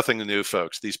 There's nothing new,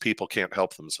 folks. These people can't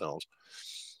help themselves.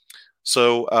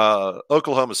 So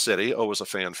Oklahoma City, always a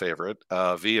fan favorite.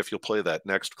 V, if you'll play that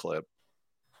next clip.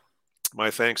 My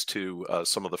thanks to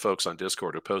some of the folks on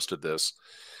Discord who posted this.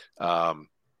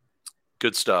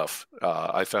 Good stuff.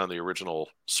 I found the original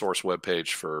source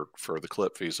webpage for the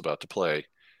clip V's about to play.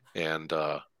 And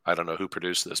I don't know who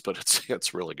produced this, but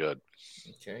it's really good.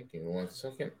 Okay, give me 1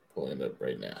 second. Pulling it up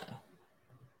right now.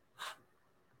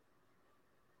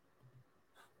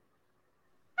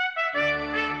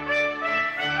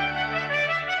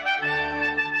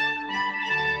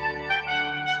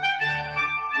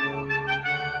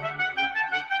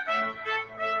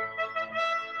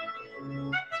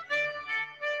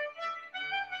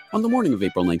 On the morning of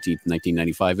April 19,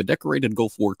 1995, a decorated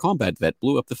Gulf War combat vet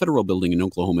blew up the federal building in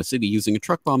Oklahoma City using a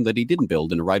truck bomb that he didn't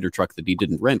build in a Ryder truck that he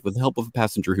didn't rent with the help of a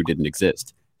passenger who didn't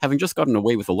exist. Having just gotten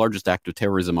away with the largest act of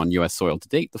terrorism on U.S. soil to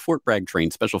date, the Fort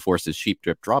Bragg-trained Special Forces Sheep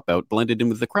Drip Dropout blended in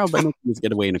with the crowd by making his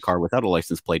getaway in a car without a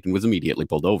license plate and was immediately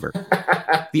pulled over.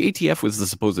 The ATF was the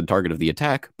supposed target of the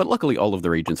attack, but luckily all of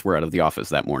their agents were out of the office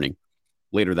that morning.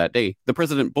 Later that day, the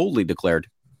president boldly declared,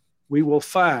 "We will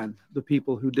find the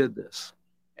people who did this.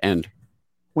 And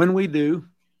when we do,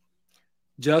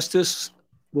 justice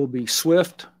will be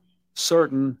swift,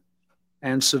 certain,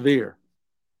 and severe."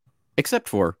 Except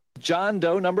for John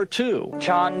Doe number 2.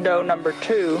 John Doe number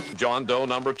 2. John Doe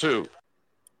number 2.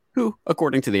 Who,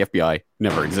 according to the FBI,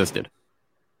 never existed.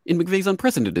 In McVeigh's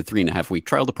unprecedented 3.5-week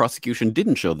trial, the prosecution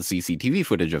didn't show the CCTV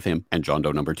footage of him and John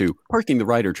Doe number 2 parking the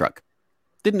Ryder truck.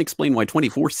 Didn't explain why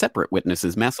 24 separate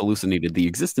witnesses mass hallucinated the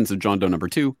existence of John Doe number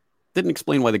 2. Didn't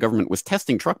explain why the government was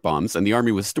testing truck bombs and the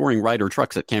Army was storing Ryder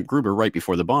trucks at Camp Gruber right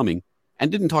before the bombing,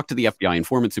 and didn't talk to the FBI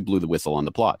informants who blew the whistle on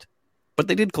the plot. But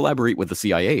they did collaborate with the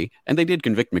CIA, and they did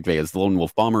convict McVeigh as the lone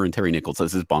wolf bomber and Terry Nichols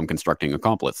as his bomb-constructing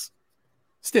accomplice.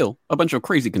 Still, a bunch of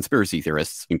crazy conspiracy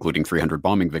theorists, including 300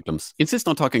 bombing victims, insist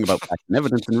on talking about facts and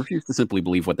evidence and refuse to simply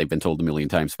believe what they've been told a million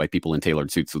times by people in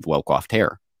tailored suits with well-coiffed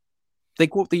hair. They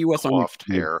quote the U.S. Army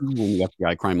and the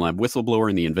FBI crime lab whistleblower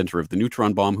and the inventor of the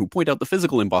neutron bomb, who point out the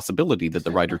physical impossibility that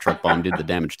the Ryder truck bomb did the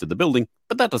damage to the building,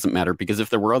 but that doesn't matter because if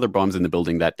there were other bombs in the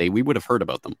building that day, we would have heard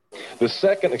about them. The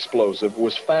second explosive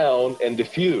was found and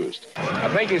defused.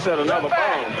 I think he said another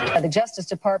bomb. The Justice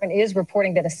Department is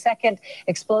reporting that a second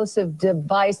explosive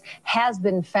device has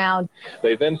been found.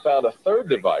 They then found a third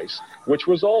device, which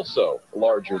was also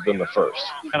larger than the first.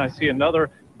 And I see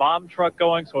another bomb truck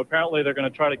going, so apparently they're going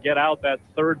to try to get out that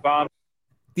third bomb.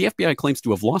 The FBI claims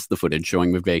to have lost the footage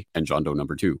showing McVeigh and John Doe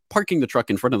number 2 parking the truck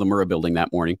in front of the Murrah building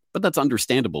that morning, but that's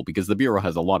understandable because the Bureau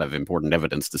has a lot of important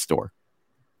evidence to store.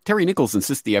 Terry Nichols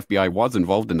insists the FBI was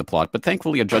involved in the plot, but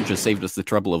thankfully a judge has saved us the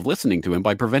trouble of listening to him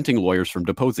by preventing lawyers from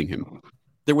deposing him.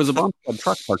 There was a bomb squad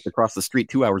truck parked across the street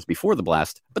 2 hours before the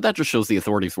blast, but that just shows the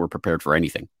authorities were prepared for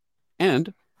anything.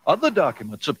 And other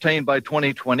documents obtained by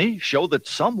 2020 show that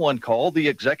someone called the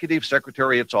Executive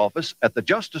Secretariat's office at the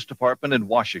Justice Department in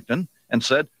Washington and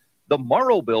said the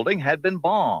Murrah building had been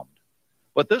bombed.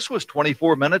 But this was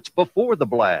 24 minutes before the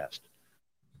blast.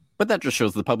 But that just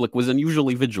shows the public was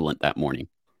unusually vigilant that morning.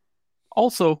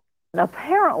 Also,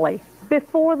 apparently,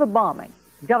 before the bombing,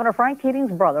 Governor Frank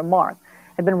Keating's brother, Mark,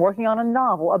 had been working on a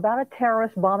novel about a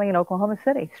terrorist bombing in Oklahoma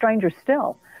City. Stranger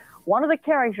still, one of the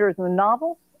characters in the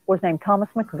novel was named Thomas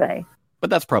McVeigh. But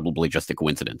that's probably just a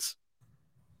coincidence.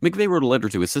 McVeigh wrote a letter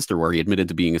to his sister where he admitted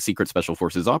to being a secret special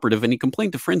forces operative, and he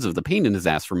complained to friends of the pain in his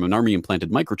ass from an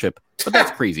army-implanted microchip. But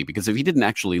that's crazy, because if he didn't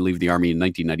actually leave the army in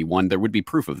 1991, there would be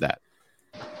proof of that.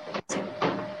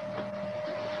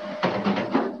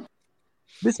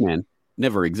 This man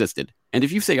never existed, and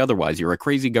if you say otherwise, you're a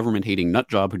crazy government-hating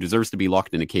nutjob who deserves to be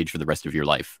locked in a cage for the rest of your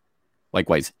life.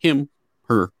 Likewise, him,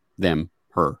 her, them,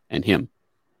 her, and him.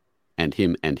 And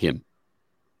him, and him.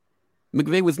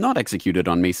 McVeigh was not executed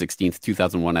on May 16,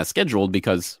 2001 as scheduled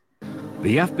because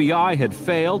the FBI had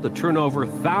failed to turn over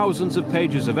thousands of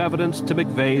pages of evidence to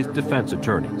McVeigh's defense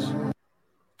attorneys.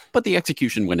 But the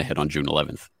execution went ahead on June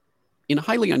 11th. In a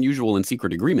highly unusual and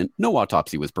secret agreement, no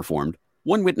autopsy was performed.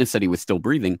 One witness said he was still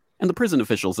breathing, and the prison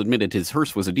officials admitted his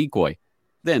hearse was a decoy.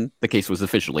 Then, the case was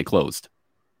officially closed.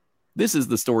 This is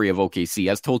the story of OKC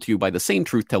as told to you by the same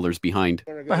truth-tellers behind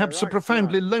perhaps a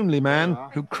profoundly lonely man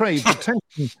who craved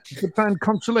attention but found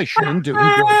consolation in doing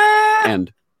good.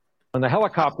 And the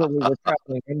helicopter we were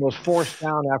traveling in was forced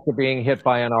down after being hit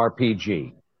by an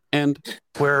RPG. And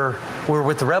we're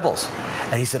with the rebels.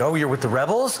 And he said, "Oh, you're with the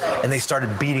rebels?" And they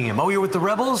started beating him. "Oh, you're with the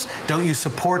rebels? Don't you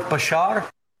support Bashar?"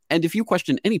 And if you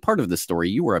question any part of this story,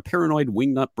 you are a paranoid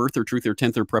wingnut birther, truther,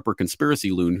 tenther, prepper,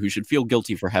 conspiracy loon who should feel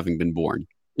guilty for having been born.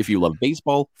 If you love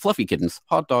baseball, fluffy kittens,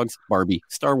 hot dogs, Barbie,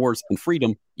 Star Wars, and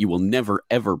freedom, you will never,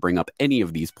 ever bring up any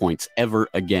of these points ever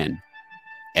again.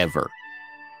 Ever.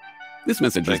 This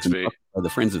message has been brought by the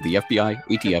friends of the FBI,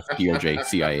 ATF, DOJ,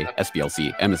 CIA,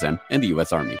 SPLC, MSM, and the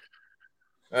U.S. Army.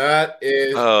 That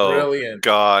is brilliant.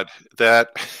 God, that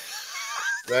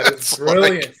is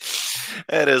brilliant.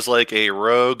 That is like a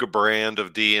rogue brand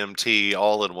of DMT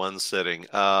all in one sitting.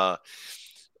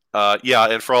 Yeah,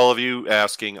 and for all of you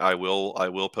asking, I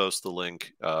will post the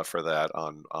link for that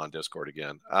on Discord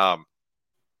again.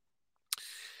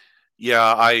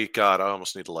 Yeah, I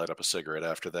almost need to light up a cigarette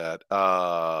after that.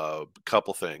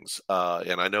 Couple things,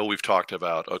 and I know we've talked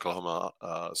about Oklahoma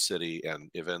City and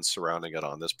events surrounding it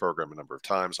on this program a number of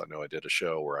times. I know I did a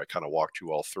show where I kind of walked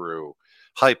you all through,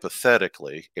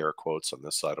 hypothetically, air quotes on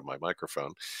this side of my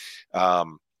microphone,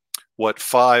 what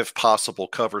 5 possible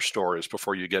cover stories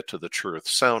before you get to the truth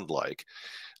sound like.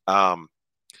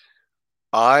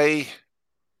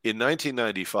 In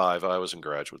 1995, I was in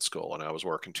graduate school and I was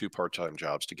working 2 part-time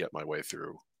jobs to get my way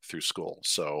through school.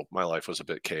 So my life was a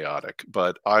bit chaotic,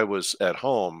 but I was at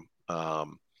home,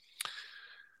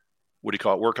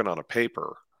 working on a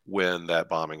paper when that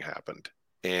bombing happened.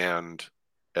 And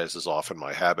as is often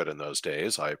my habit in those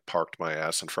days, I parked my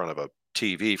ass in front of a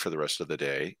TV for the rest of the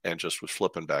day and just was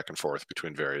flipping back and forth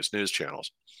between various news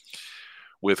channels.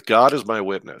 With God as my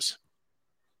witness,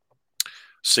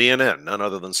 CNN, none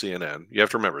other than CNN. You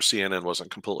have to remember, CNN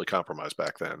wasn't completely compromised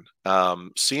back then.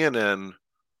 CNN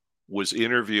was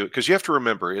interviewed, because you have to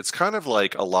remember, it's kind of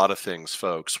like a lot of things,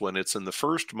 folks. When it's in the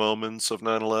first moments of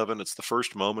 9/11, it's the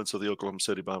first moments of the Oklahoma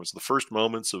City bomb, it's the first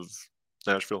moments of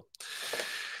Nashville.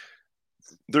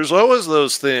 There's always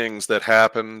those things that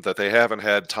happen that they haven't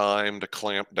had time to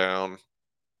clamp down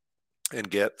and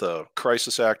get the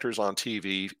crisis actors on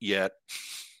TV yet.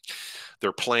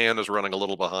 Their plan is running a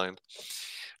little behind.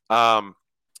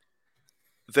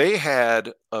 They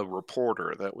had a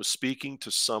reporter that was speaking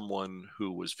to someone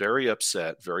who was very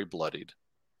upset, very bloodied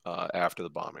after the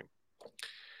bombing.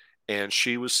 And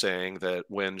she was saying that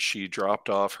when she dropped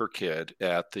off her kid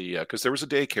at the, because there was a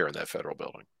daycare in that federal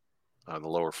building on the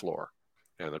lower floor.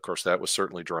 And of course, that was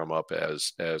certainly drum up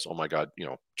as, oh my God,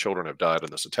 children have died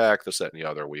in this attack, this, that, and the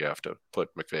other. We have to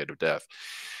put McVeigh to death.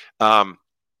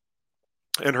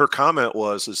 And her comment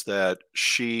is that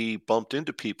she bumped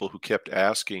into people who kept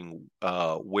asking,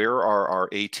 where are our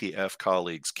ATF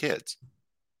colleagues' kids?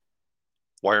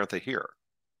 Why aren't they here?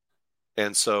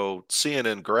 And so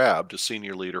CNN grabbed a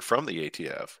senior leader from the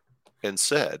ATF and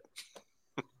said,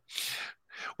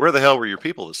 where the hell were your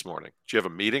people this morning? Did you have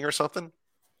a meeting or something?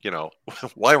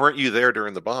 Why weren't you there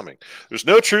during the bombing? There's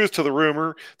no truth to the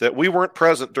rumor that we weren't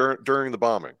present during the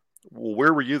bombing. Well,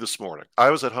 where were you this morning? I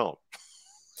was at home.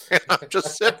 And I'm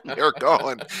just sitting there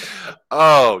going,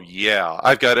 oh, yeah,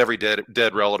 I've got every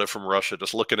dead relative from Russia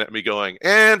just looking at me going,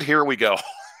 and here we go.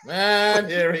 And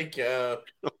here we go.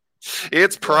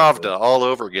 It's Pravda all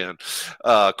over again.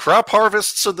 Crop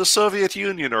harvests in the Soviet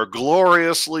Union are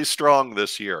gloriously strong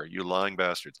this year, you lying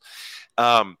bastards.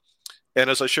 And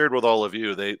as I shared with all of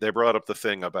you, they brought up the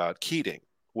thing about Keating.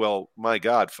 Well, my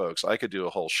God, folks, I could do a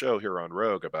whole show here on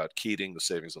Rogue about Keating, the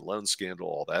savings and loan scandal,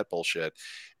 all that bullshit.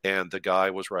 And the guy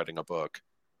was writing a book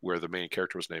where the main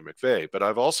character was named McVeigh. But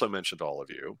I've also mentioned all of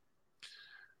you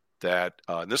that,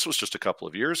 and this was just a couple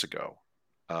of years ago,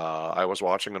 I was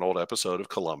watching an old episode of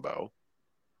Columbo,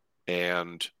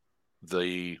 and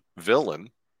the villain's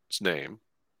name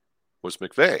was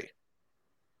McVeigh.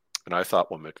 And I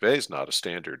thought, well, McVeigh's not a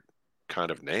standard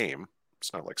kind of name.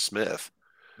 It's not like Smith.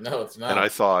 No, it's not. And I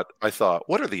thought,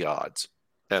 what are the odds?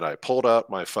 And I pulled out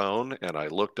my phone and I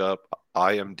looked up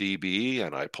IMDb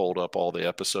and I pulled up all the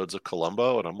episodes of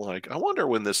Columbo, and I'm like, I wonder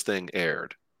when this thing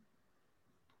aired.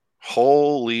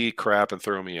 Holy crap, and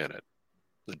throw me in it.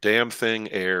 The damn thing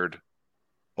aired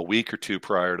a week or two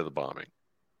prior to the bombing.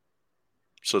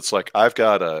 So it's like I've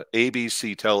got a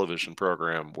ABC television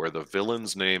program where the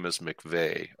villain's name is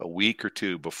McVeigh a week or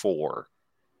two before.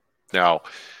 Now,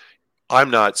 I'm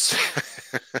not.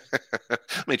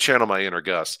 Let me channel my inner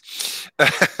Gus.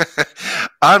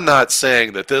 I'm not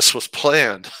saying that this was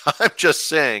planned. I'm just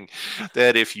saying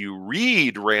that if you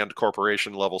read Rand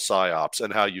Corporation level psyops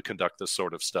and how you conduct this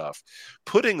sort of stuff,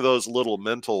 putting those little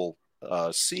mental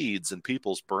seeds in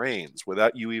people's brains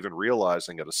without you even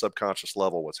realizing at a subconscious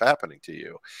level what's happening to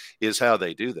you is how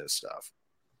they do this stuff.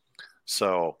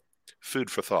 So, food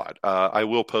for thought. I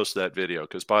will post that video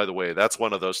because, by the way, that's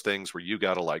one of those things where you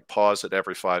got to like pause it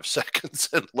every 5 seconds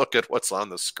and look at what's on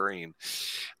the screen.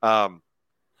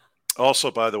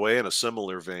 Also, by the way, in a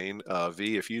similar vein,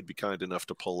 V, if you'd be kind enough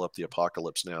to pull up the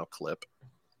Apocalypse Now clip.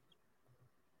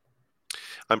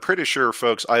 I'm pretty sure,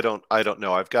 folks, I don't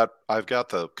know. I've got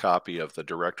the copy of the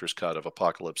director's cut of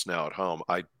Apocalypse Now at home.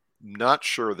 I'm not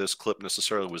sure this clip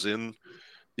necessarily was in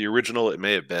the original. It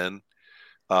may have been.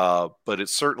 But it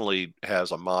certainly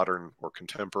has a modern or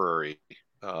contemporary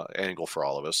angle for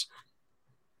all of us.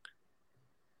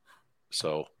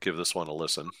 So give this one a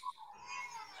listen.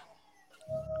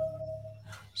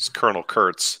 It's Colonel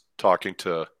Kurtz talking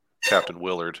to Captain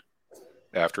Willard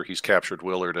after he's captured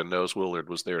Willard and knows Willard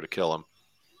was there to kill him.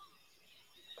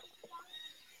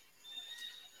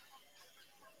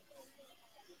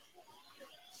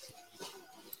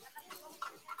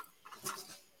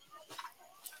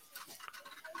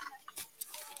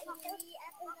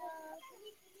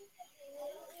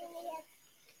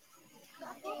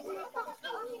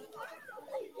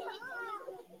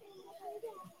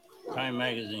 Time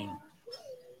Magazine,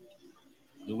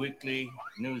 the weekly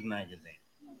news magazine,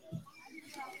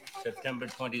 September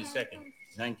 22nd,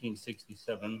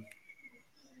 1967,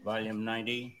 volume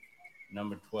 90,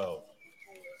 number 12.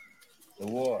 The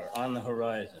war on the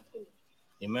horizon.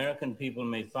 The American people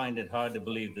may find it hard to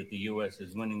believe that the U.S.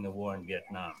 is winning the war in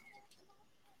Vietnam.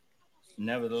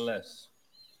 Nevertheless,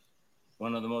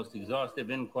 one of the most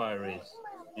exhaustive inquiries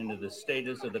into the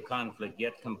status of the conflict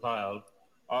yet compiled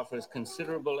offers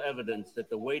considerable evidence that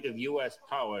the weight of U.S.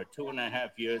 power 2.5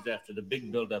 years after the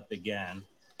big buildup began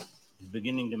is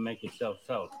beginning to make itself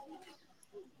felt.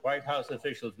 White House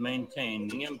officials maintain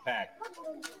the impact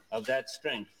of that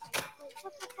strength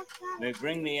may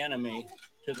bring the enemy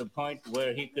to the point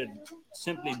where he could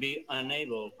simply be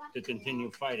unable to continue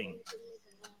fighting.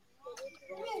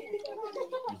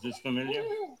 Is this familiar?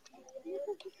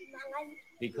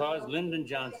 Because Lyndon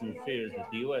Johnson fears that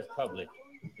the U.S. public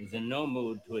is in no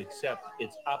mood to accept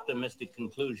its optimistic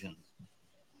conclusions,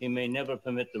 He may never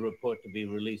permit the report to be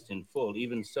released in full.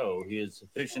 Even so, he is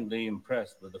sufficiently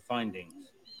impressed with the findings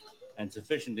and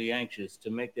sufficiently anxious to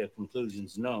make their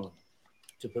conclusions known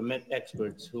to permit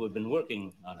experts who have been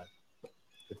working on it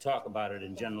to talk about it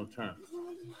in general terms.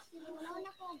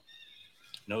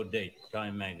 No date,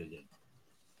 Time Magazine.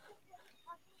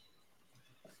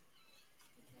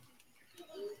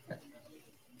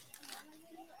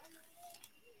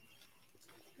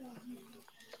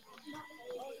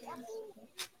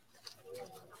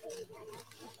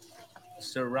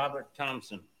 Sir Robert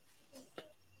Thompson,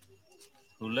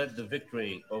 who led the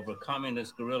victory over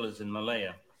communist guerrillas in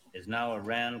Malaya, is now a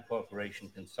RAND Corporation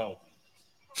consultant.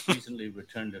 Recently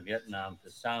returned to Vietnam to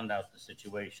sound out the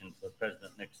situation for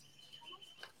President Nixon.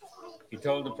 He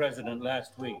told the president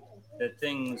last week that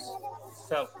things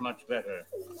felt much better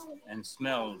and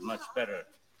smelled much better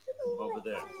over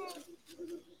there.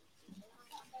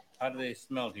 How do they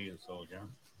smell to you, soldier?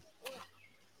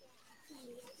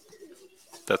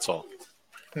 That's all.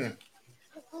 You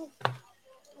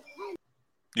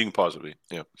can pause it.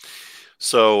 Yeah.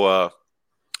 So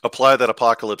apply that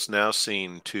apocalypse now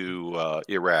scene to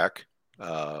Iraq,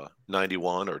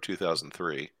 91 or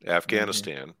 2003,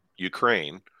 Afghanistan,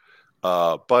 Ukraine.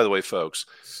 By the way, folks,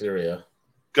 Syria.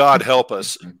 God help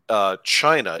us,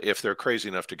 China, if they're crazy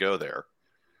enough to go there.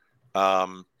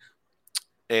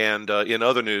 And in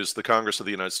other news, the Congress of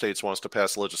the United States wants to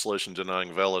pass legislation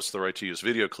denying Veles the right to use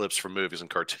video clips from movies and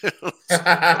cartoons.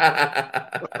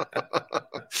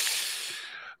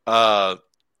 A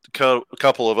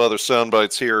couple of other sound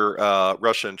bites here.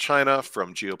 Russia and China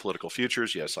from Geopolitical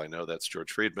Futures. Yes, I know that's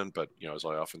George Friedman, but as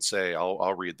I often say,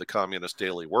 I'll read the Communist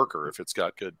Daily Worker if it's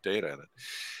got good data in it.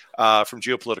 From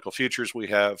Geopolitical Futures, we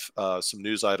have some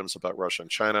news items about Russia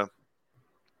and China.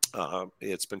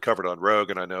 It's been covered on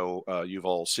Rogue, and I know you've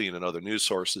all seen in other news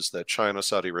sources that China,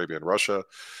 Saudi Arabia, and Russia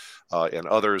and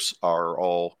others are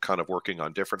all kind of working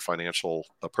on different financial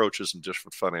approaches and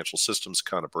different financial systems,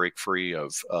 kind of break free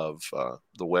of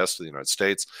the West of the United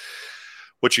States.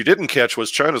 What you didn't catch was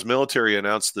China's military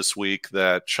announced this week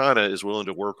that China is willing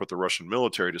to work with the Russian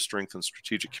military to strengthen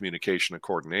strategic communication and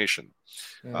coordination.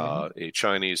 A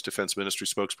Chinese Defense Ministry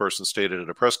spokesperson stated at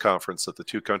a press conference that the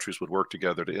two countries would work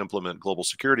together to implement global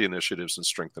security initiatives and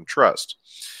strengthen trust.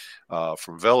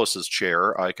 From Veles'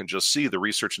 chair, I can just see the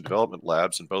research and development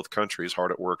labs in both countries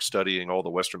hard at work studying all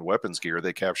the Western weapons gear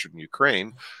they captured in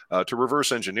Ukraine to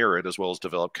reverse engineer it as well as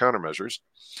develop countermeasures.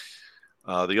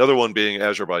 The other one being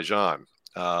Azerbaijan.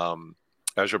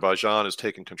 Azerbaijan has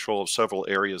taken control of several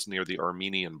areas near the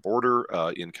Armenian border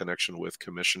in connection with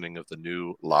commissioning of the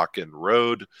new Lachen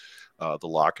Road. The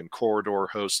Lachen Corridor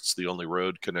hosts the only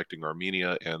road connecting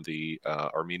Armenia and the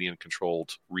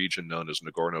Armenian-controlled region known as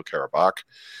Nagorno-Karabakh.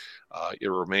 It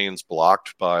remains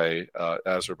blocked by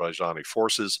Azerbaijani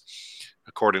forces.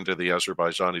 According to the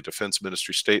Azerbaijani Defense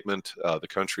Ministry statement, the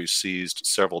country seized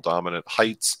several dominant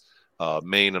heights,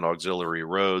 main and auxiliary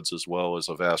roads, as well as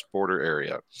a vast border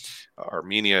area.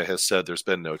 Armenia has said there's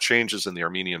been no changes in the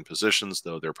Armenian positions,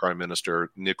 though their Prime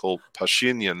Minister, Nikol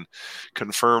Pashinyan,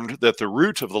 confirmed that the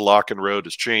route of the Lachen Road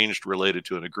has changed related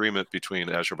to an agreement between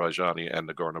Azerbaijani and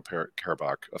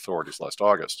Nagorno-Karabakh authorities last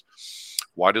August.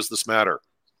 Why does this matter?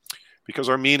 Because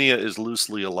Armenia is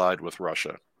loosely allied with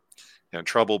Russia. And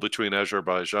trouble between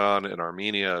Azerbaijan and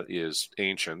Armenia is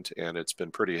ancient, and it's been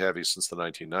pretty heavy since the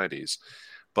 1990s.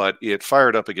 But it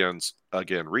fired up again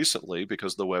recently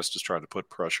because the West is trying to put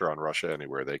pressure on Russia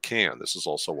anywhere they can. This is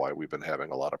also why we've been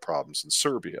having a lot of problems in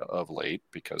Serbia of late,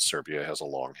 because Serbia has a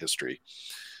long history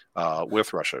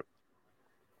with Russia.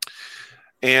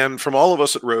 And from all of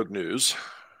us at Rogue News,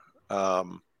 a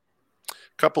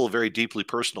couple of very deeply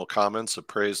personal comments of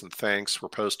praise and thanks were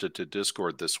posted to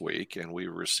Discord this week, and we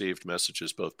received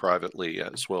messages both privately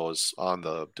as well as on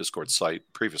the Discord site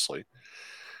previously.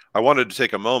 I wanted to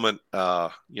take a moment,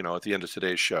 at the end of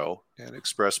today's show and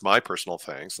express my personal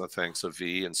thanks, the thanks of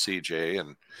V and CJ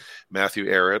and Matthew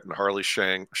Arrett and Harley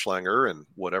Schlanger and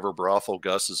whatever brothel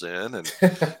Gus is in, and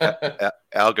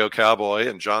Algo Cowboy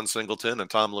and John Singleton and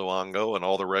Tom Luongo and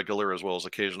all the regular as well as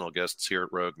occasional guests here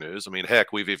at Rogue News. I mean,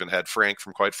 heck, we've even had Frank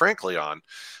from Quite Frankly on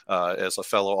as a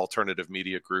fellow alternative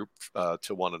media group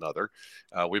to one another.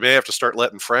 We may have to start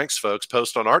letting Frank's folks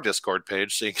post on our Discord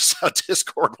page, seeing as how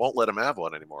Discord won't let him have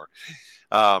one anymore.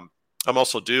 I'm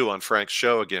also due on Frank's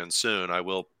show again soon. I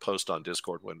will post on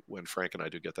Discord when Frank and I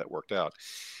do get that worked out.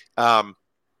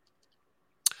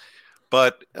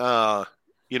 But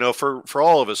you know, for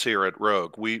all of us here at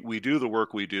Rogue, we do the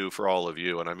work we do for all of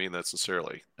you, and I mean that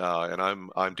sincerely. And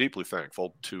I'm deeply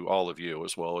thankful to all of you,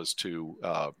 as well as to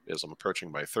as I'm approaching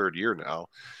my third year now,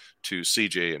 to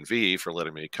CJ and V for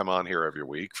letting me come on here every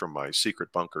week from my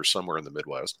secret bunker somewhere in the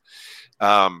Midwest.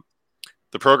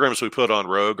 The programs we put on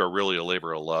Rogue are really a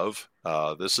labor of love.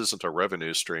 This isn't a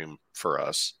revenue stream for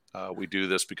us. We do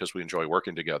this because we enjoy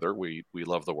working together. We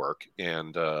love the work,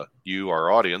 and you,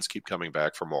 our audience, keep coming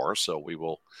back for more. So we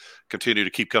will continue to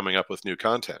keep coming up with new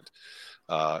content.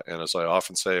 And as I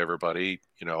often say, everybody,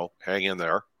 you know, hang in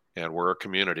there. And we're a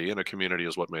community, and a community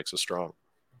is what makes us strong.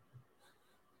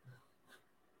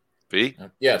 V?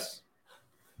 Yes.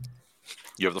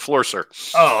 You have the floor, sir.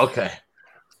 Oh, okay.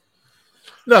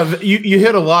 No, you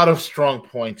hit a lot of strong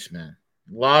points, man.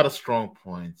 A lot of strong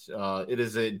points. It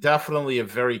is definitely a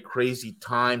very crazy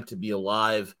time to be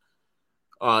alive.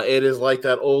 It is like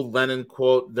that old Lenin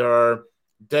quote, there are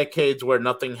decades where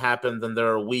nothing happened, and there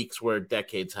are weeks where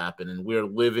decades happen, and we're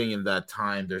living in that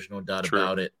time. There's no doubt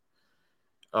about it.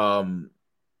 I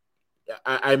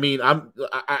mean, I'm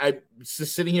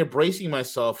just sitting here bracing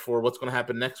myself for what's going to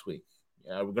happen next week.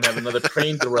 We're going to have another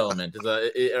train derailment.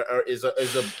 Is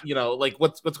a you know, like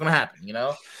what's going to happen? You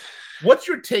know, what's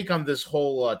your take on this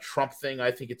whole Trump thing?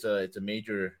 I think it's a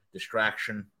major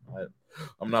distraction.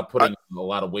 I'm not putting a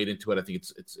lot of weight into it. I think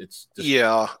it's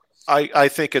yeah. I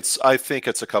think it's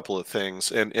a couple of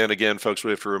things, and again, folks,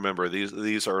 we have to remember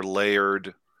these are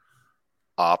layered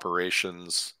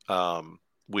operations.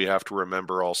 We have to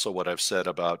remember also what I've said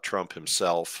about Trump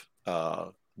himself.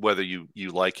 Whether you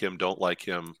like him, don't like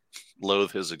him,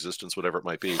 loathe his existence, whatever it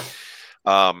might be.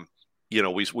 You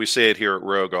know, we say it here at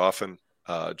Rogue often,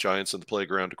 giants in the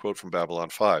playground, to quote from Babylon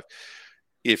 5.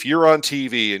 If you're on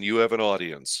TV and you have an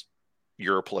audience,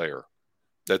 you're a player.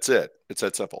 That's it. It's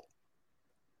that simple.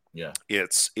 Yeah.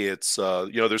 It's you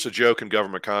know, there's a joke in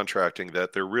government contracting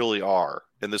that there really are,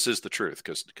 and this is the truth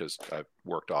because I've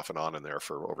worked off and on in there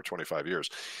for over 25 years.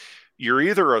 You're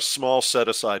either a small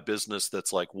set-aside business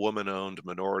that's like woman-owned,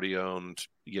 minority-owned,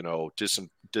 you know,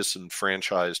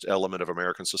 disenfranchised element of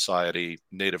American society,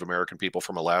 Native American people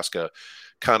from Alaska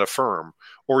kind of firm,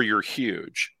 or you're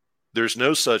huge. There's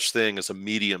no such thing as a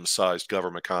medium-sized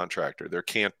government contractor. There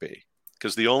can't be,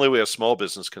 because the only way a small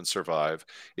business can survive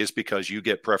is because you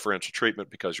get preferential treatment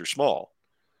because you're small.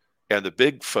 And the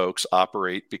big folks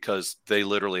operate because they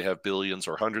literally have billions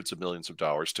or hundreds of millions of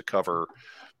dollars to cover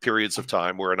periods of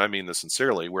time where, and I mean this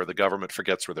sincerely, where the government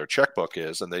forgets where their checkbook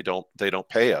is and they don't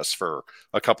pay us for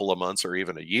a couple of months or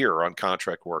even a year on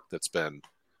contract work that's been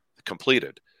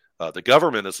completed. The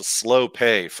government is a slow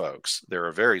pay, folks. They're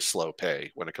a very slow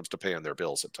pay when it comes to paying their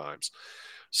bills at times.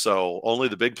 So only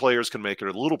the big players can make it,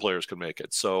 or the little players can make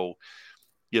it. So,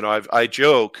 you know, I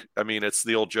joke, I mean, it's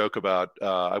the old joke about,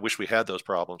 I wish we had those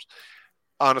problems.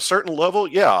 On a certain level,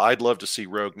 yeah, I'd love to see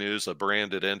Rogue News, a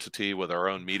branded entity with our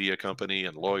own media company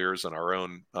and lawyers and our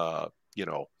own,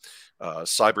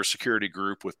 cybersecurity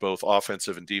group with both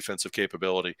offensive and defensive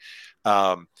capability.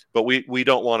 But we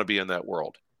don't want to be in that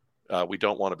world. We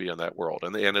don't want to be in that world.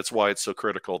 And it's why it's so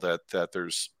critical that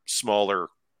there's smaller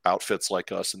outfits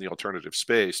like us in the alternative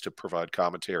space to provide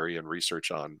commentary and research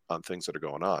on things that are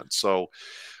going on. So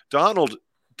Donald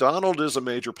is a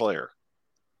major player.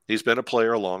 He's been a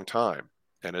player a long time,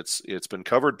 and it's been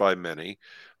covered by many.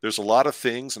 There's a lot of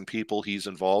things and people he's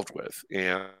involved with.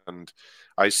 And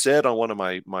I said on one of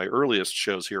my earliest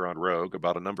shows here on Rogue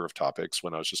about a number of topics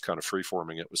when I was just kind of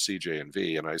freeforming it with CJ and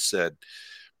V, and I said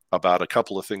about a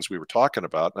couple of things we were talking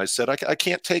about. And I said, I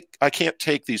can't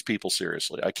take these people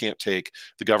seriously. I can't take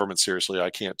the government seriously. I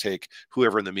can't take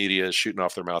whoever in the media is shooting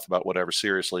off their mouth about whatever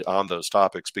seriously on those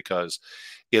topics, because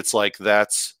it's like,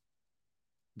 that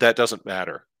doesn't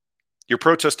matter. You're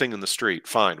protesting in the street.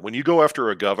 Fine. When you go after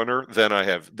a governor,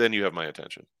 then you have my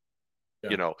attention.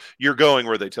 Yeah. You know, you're going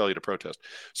where they tell you to protest.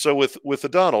 So with the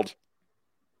Donald,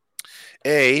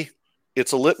 it's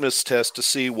a litmus test to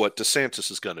see what DeSantis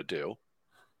is going to do.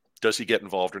 Does he get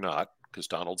involved or not? Because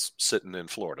Donald's sitting in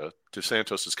Florida.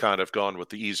 DeSantis has kind of gone with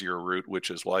the easier route,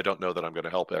 which is, well, I don't know that I'm going to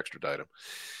help extradite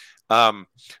him.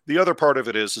 The other part of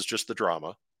it is just the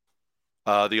drama.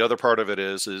 The other part of it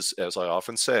is, as I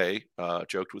often say,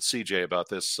 joked with CJ about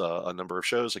this a number of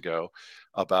shows ago,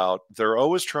 about they're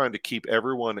always trying to keep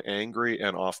everyone angry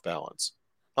and off balance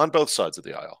on both sides of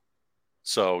the aisle.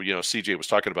 So, you know, CJ was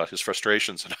talking about his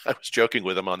frustrations, and I was joking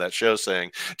with him on that show saying,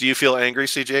 do you feel angry,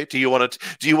 CJ? Do you want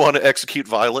to execute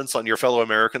violence on your fellow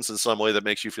Americans in some way that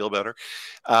makes you feel better?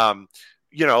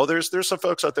 there's some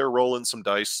folks out there rolling some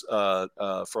dice.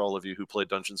 For all of you who play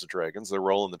Dungeons and Dragons, they're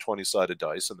rolling the 20-sided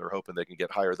dice, and they're hoping they can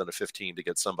get higher than a 15 to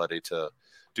get somebody to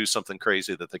do something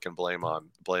crazy that they can blame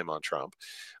on Trump.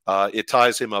 It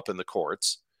ties him up in the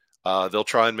courts. They'll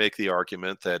try and make the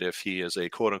argument that if he is a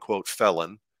quote unquote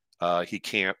felon, he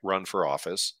can't run for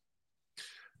office.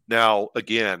 Now,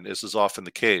 again, this is often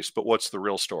the case, but what's the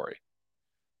real story?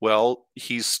 Well,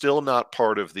 he's still not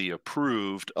part of the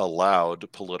approved,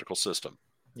 allowed political system.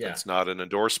 Yeah. That's not an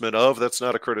endorsement of, that's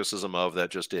not a criticism of, that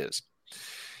just is.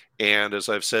 And as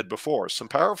I've said before, some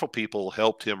powerful people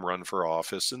helped him run for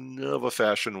office, and of a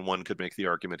fashion one could make the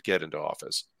argument get into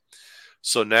office.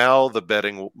 So now the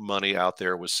betting money out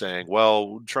there was saying,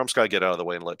 well, Trump's got to get out of the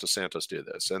way and let DeSantis do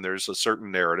this. And there's a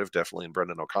certain narrative, definitely in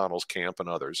Brendan O'Connell's camp and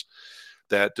others,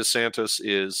 that DeSantis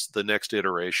is the next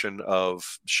iteration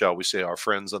of, shall we say, our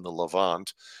friends on the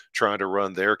Levant trying to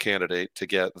run their candidate to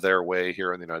get their way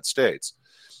here in the United States.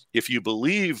 If you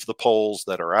believe the polls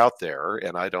that are out there,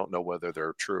 and I don't know whether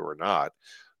they're true or not,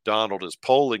 Donald is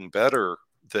polling better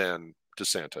than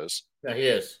DeSantis. Yeah, he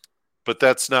is. But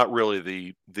that's not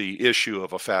really the issue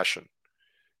of a fashion.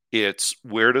 It's,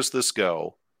 where does this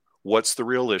go? What's the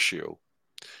real issue?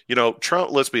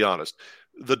 Trump, let's be honest,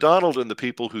 the Donald and the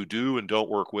people who do and don't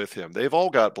work with him, they've all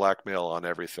got blackmail on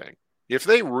everything. If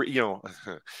they,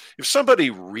 if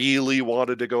somebody really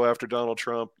wanted to go after Donald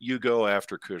Trump, you go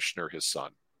after Kushner, his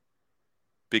son.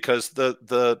 Because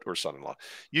or son-in-law,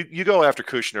 you go after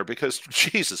Kushner because,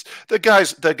 Jesus, the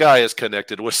guy is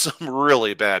connected with some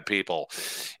really bad people.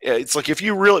 It's like if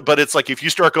you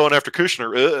start going after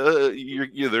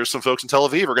Kushner, there's some folks in Tel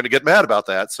Aviv are going to get mad about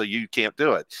that, so you can't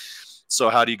do it. So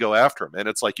how do you go after him? And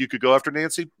it's like, you could go after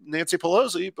Nancy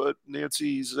Pelosi, but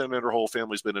Nancy's and her whole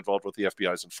family's been involved with the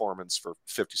FBI's informants for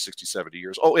 50, 60, 70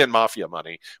 years. Oh, and mafia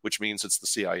money, which means it's the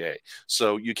CIA.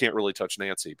 So you can't really touch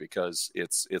Nancy because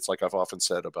it's like I've often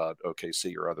said about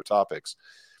OKC or other topics.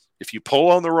 If you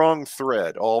pull on the wrong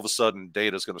thread, all of a sudden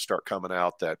data is going to start coming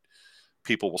out that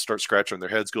people will start scratching their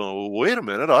heads going, well, wait a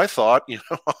minute, I thought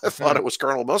it was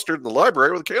Colonel Mustard in the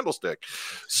library with a candlestick.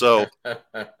 So,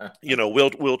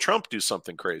 will Trump do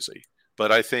something crazy?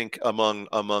 But I think among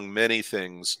many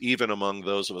things, even among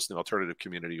those of us in the alternative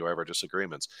community who have our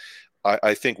disagreements,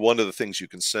 I think one of the things you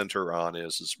can center on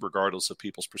is regardless of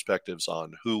people's perspectives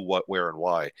on who, what, where, and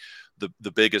why,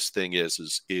 the biggest thing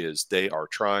is they are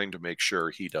trying to make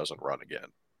sure he doesn't run again.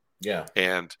 Yeah.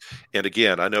 And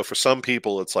again, I know for some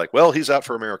people it's like, well, he's out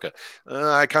for America.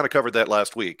 I kind of covered that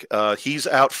last week. He's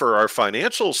out for our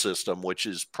financial system, which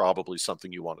is probably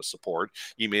something you want to support.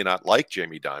 You may not like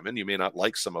Jamie Dimon. You may not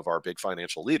like some of our big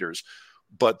financial leaders,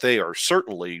 but they are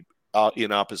certainly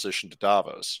in opposition to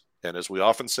Davos. And as we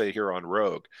often say here on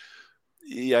Rogue,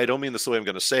 I don't mean this the way I'm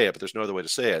going to say it, but there's no other way to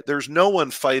say it. There's no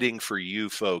one fighting for you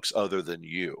folks other than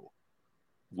you.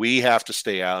 We have to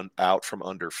stay out from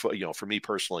underfoot. For me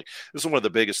personally, this is one of the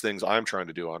biggest things I'm trying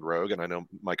to do on Rogue, and I know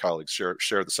my colleagues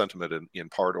share the sentiment in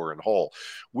part or in whole.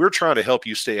 We're trying to help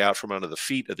you stay out from under the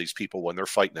feet of these people when they're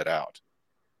fighting it out.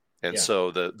 And so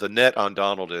the net on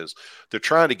Donald is they're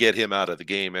trying to get him out of the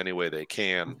game any way they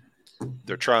can.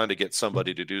 They're trying to get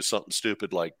somebody to do something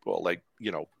stupid like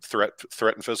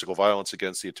threaten physical violence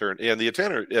against the attorney. And the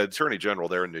attorney general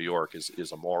there in New York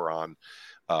is a moron.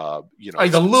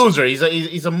 He's a loser. He's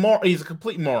a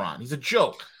complete moron. He's a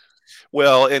joke.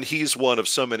 Well, and he's one of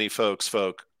so many folk,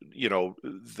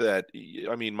 that,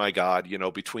 I mean, my God,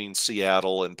 between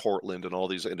Seattle and Portland and all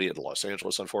these, and Los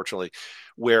Angeles, unfortunately,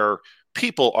 where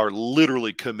people are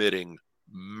literally committing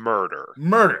murder.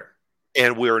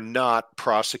 And we're not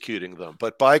prosecuting them.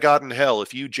 But by God in hell,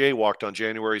 if you jaywalked on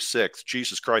January 6th,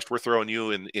 Jesus Christ, we're throwing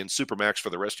you in Supermax for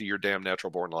the rest of your damn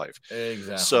natural-born life.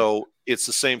 Exactly. So it's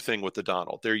the same thing with the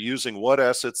Donald. They're using what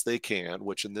assets they can,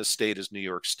 which in this state is New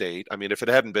York State. I mean, if it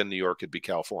hadn't been New York, it'd be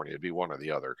California. It'd be one or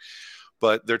the other.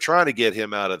 But they're trying to get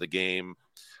him out of the game.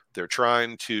 They're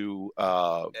trying to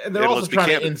and they're also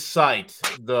trying to incite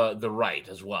the right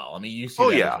as well. I mean, you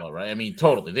see that as well, right? I mean,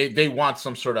 totally. They want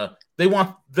some sort of they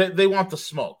want the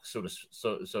smoke, so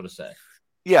to say.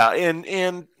 Yeah,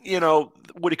 and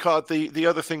what do you call it? The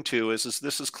other thing too is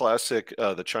this is classic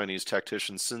the Chinese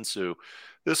tactician Sun Tzu.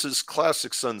 This is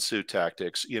classic Sun Tzu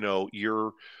tactics.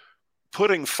 You're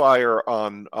putting fire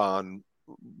on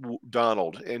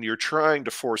Donald, and you're trying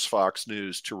to force Fox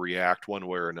News to react one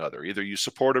way or another. Either you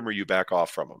support him or you back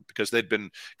off from him, because they'd been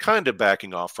kind of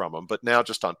backing off from him, but now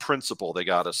just on principle, they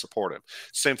got to support him.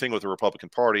 Same thing with the Republican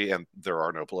Party, and there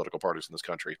are no political parties in this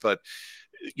country, but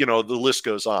the list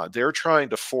goes on. They're trying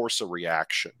to force a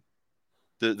reaction.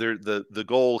 The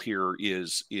goal here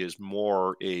is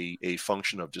more a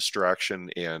function of distraction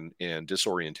and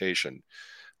disorientation.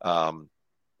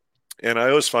 And I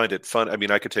always find it fun. I mean,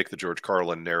 I could take the George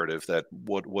Carlin narrative that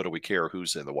what do we care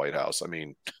who's in the White House? I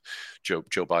mean, Joe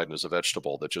Biden is a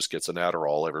vegetable that just gets an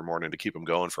Adderall every morning to keep him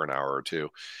going for an hour or two.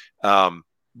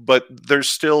 But there's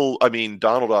still, I mean,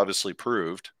 Donald obviously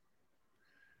proved.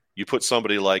 You put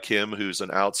somebody like him who's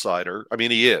an outsider. I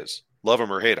mean, he is. Love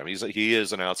him or hate him, he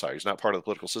is an outsider. He's not part of the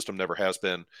political system, never has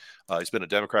been. He's been a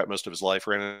Democrat most of his life,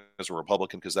 ran as a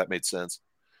Republican because that made sense.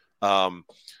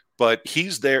 But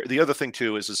he's there. The other thing,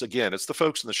 too, is again, it's the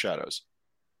folks in the shadows.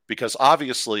 Because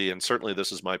obviously, and certainly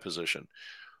this is my position,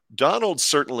 Donald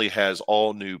certainly has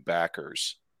all new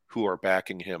backers who are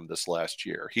backing him this last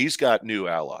year. He's got new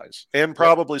allies. And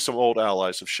probably some old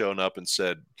allies have shown up and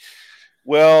said,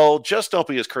 well, just don't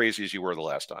be as crazy as you were the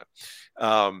last time.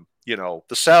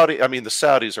 The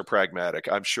Saudis are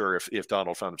pragmatic. I'm sure if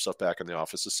Donald found himself back in the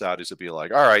office, the Saudis would be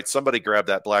like, all right, somebody grab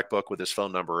that black book with his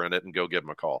phone number in it and go give him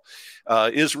a call.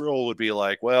 Israel would be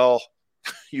like, well,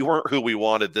 you weren't who we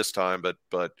wanted this time,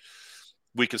 but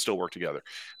we can still work together.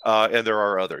 And there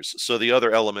are others. So the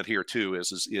other element here too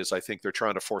is I think they're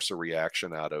trying to force a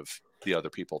reaction out of the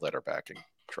other people that are backing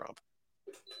Trump.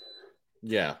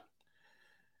 Yeah.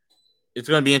 It's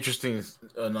going to be interesting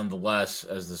nonetheless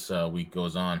as this week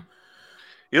goes on.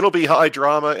 It'll be high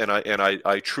drama, and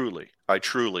I truly,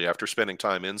 after spending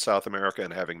time in South America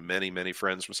and having many, many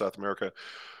friends from South America,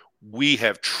 we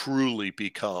have truly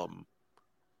become.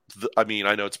 I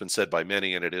know it's been said by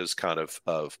many, and it is kind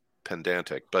of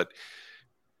pedantic, but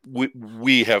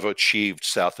we have achieved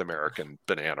South American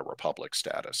banana republic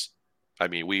status. I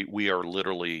mean, we are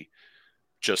literally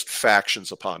just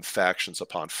factions upon factions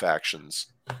upon factions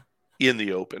in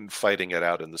the open, fighting it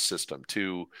out in the system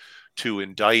to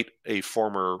indict a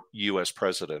former U.S.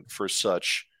 president for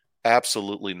such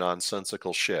absolutely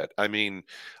nonsensical shit. I mean,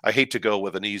 I hate to go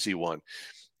with an easy one.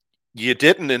 You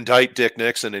didn't indict Dick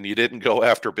Nixon and you didn't go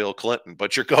after Bill Clinton,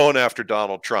 but you're going after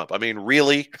Donald Trump. I mean,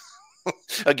 really?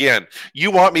 Again, you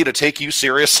want me to take you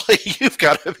seriously? You've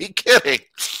got to be kidding.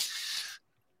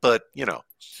 But,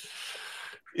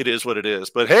 it is what it is.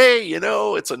 But hey,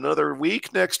 it's another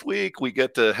week next week. We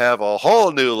get to have a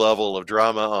whole new level of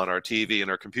drama on our TV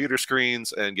and our computer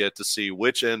screens and get to see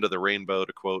which end of the rainbow,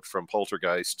 to quote from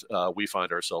Poltergeist, we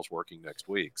find ourselves working next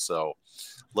week. So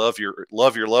love your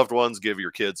loved ones. Give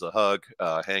your kids a hug.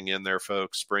 Hang in there,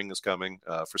 folks. Spring is coming.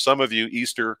 For some of you,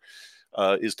 Easter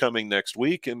is coming next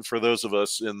week. And for those of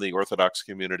us in the Orthodox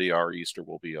community, our Easter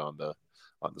will be on the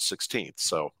 16th.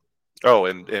 So,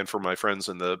 and for my friends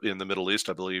in the Middle East,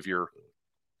 I believe you're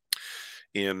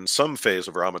in some phase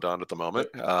of Ramadan at the moment.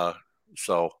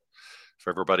 So for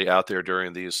everybody out there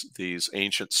during these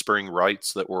ancient spring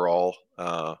rites that we're all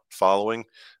following,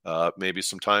 maybe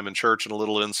some time in church and a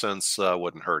little incense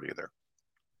wouldn't hurt either.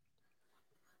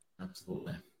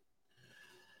 Absolutely.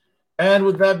 And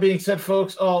with that being said,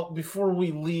 folks, before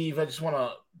we leave, I just want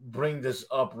to bring this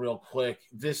up real quick.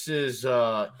 This is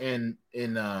in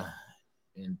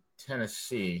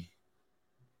Tennessee.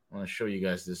 I want to show you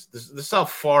guys this. This is how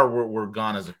far we're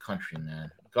gone as a country,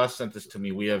 man. Gus sent this to me.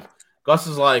 Gus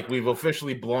is like, we've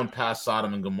officially blown past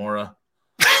Sodom and Gomorrah.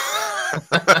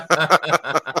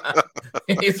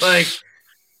 He's like,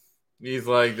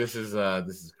 this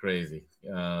is crazy.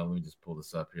 Let me just pull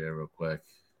this up here real quick.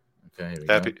 Okay, here we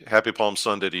go. Happy Palm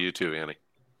Sunday to you too, Annie.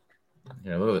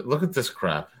 Yeah, look at this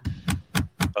crap.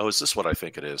 Oh, is this what I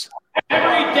think it is?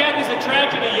 Every death is a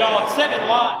tragedy, y'all. It's 7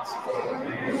 lives.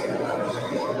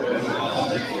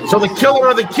 So the killer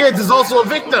of the kids is also a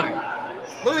victim.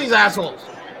 Look at these assholes.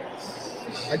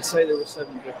 I'd say there were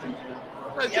 7 victims.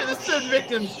 Okay, there's 7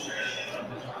 victims.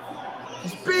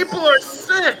 These people are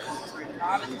sick.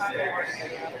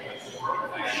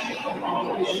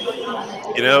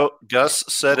 Gus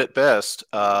said it best.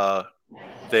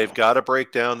 They've got to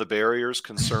break down the barriers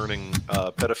concerning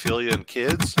pedophilia in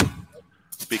kids,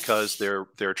 because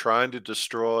they're trying to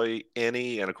destroy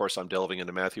any, and of course I'm delving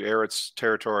into Matthew Ehret's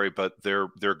territory, but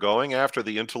they're going after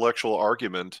the intellectual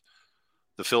argument,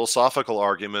 the philosophical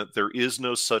argument. There is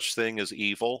no such thing as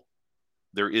evil.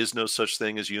 There is no such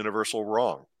thing as universal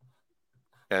wrong.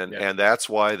 And that's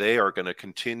why they are going to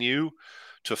continue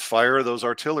to fire those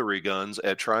artillery guns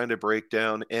at trying to break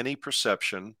down any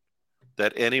perception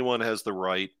that anyone has the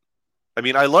right. I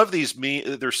mean, I love these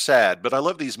they're sad, but I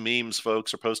love these memes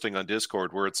folks are posting on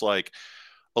Discord where it's like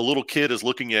a little kid is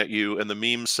looking at you and the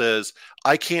meme says,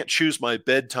 I can't choose my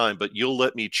bedtime, but you'll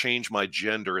let me change my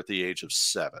gender at the age of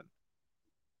 7.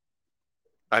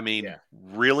 I mean,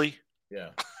 really? Yeah.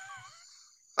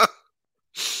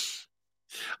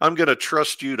 I'm going to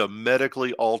trust you to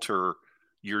medically alter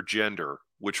your gender,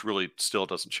 which really still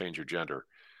doesn't change your gender.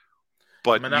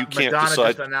 But you can't Madonna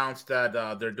decide. just announced that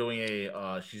they're doing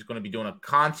she's going to be doing a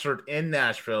concert in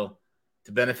Nashville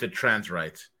to benefit trans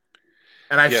rights.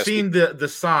 And I've seen the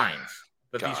signs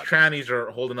that these trannies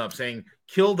are holding up saying,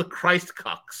 "Kill the Christ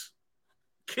cucks.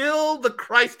 Kill the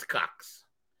Christ cucks."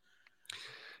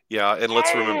 Yeah, and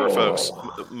let's remember, folks,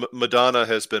 Madonna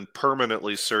has been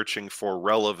permanently searching for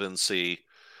relevancy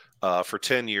for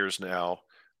 10 years now.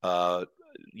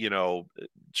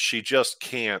 She just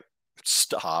can't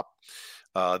stop.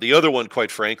 The other one,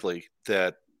 quite frankly,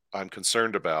 that I'm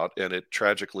concerned about, and it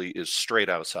tragically is straight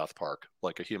out of South Park,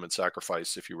 like a human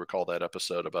sacrifice, if you recall that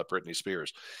episode about Britney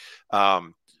Spears.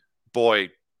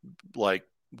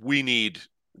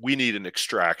 We need an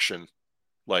extraction.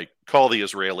 Like, call the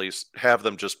Israelis, have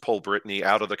them just pull Britney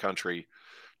out of the country,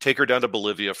 take her down to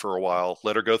Bolivia for a while,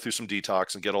 let her go through some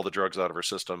detox and get all the drugs out of her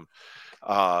system.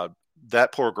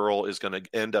 That poor girl is going to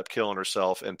end up killing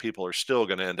herself, and people are still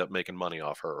going to end up making money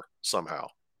off her somehow.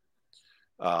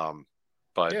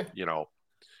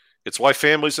 It's why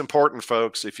family's important,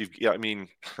 folks. I've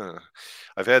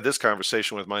had this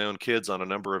conversation with my own kids on a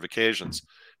number of occasions.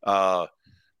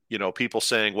 People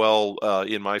saying, well,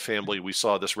 in my family, we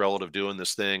saw this relative doing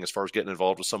this thing. As far as getting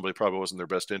involved with somebody, probably wasn't their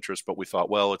best interest, but we thought,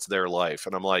 well, it's their life.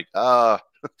 And I'm like, I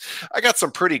got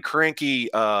some pretty cranky,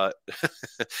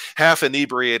 half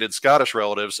inebriated Scottish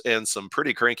relatives and some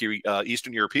pretty cranky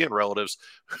Eastern European relatives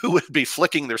who would be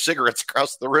flicking their cigarettes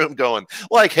across the room going,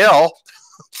 like hell.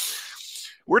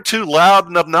 We're too loud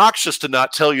and obnoxious to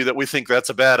not tell you that we think that's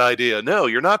a bad idea. No,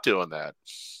 you're not doing that.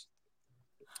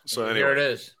 So anyway. Here it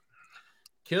is.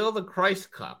 Kill the Christ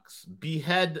cucks.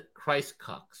 Behead Christ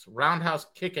cucks. Roundhouse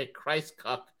kick a Christ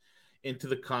cuck into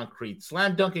the concrete.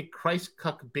 Slam dunk a Christ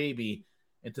cuck baby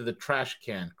into the trash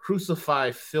can.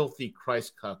 Crucify filthy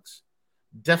Christ cucks.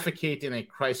 Defecate in a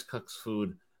Christ cuck's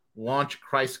food. Launch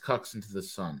Christ cucks into the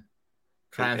sun.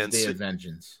 Trans Day of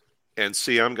Vengeance. And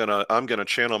see, I'm gonna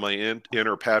channel my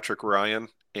inner Patrick Ryan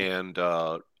and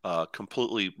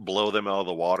completely blow them out of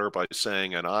the water by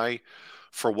saying, and I,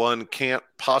 for one, can't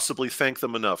possibly thank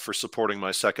them enough for supporting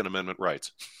my Second Amendment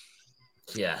rights.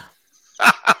 Yeah.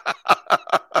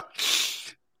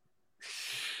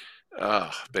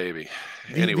 Oh, baby.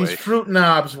 Anyway, these fruit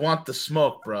knobs want the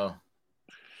smoke, bro.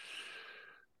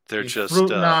 These just fruit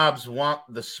knobs want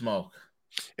the smoke.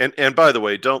 And by the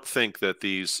way, don't think that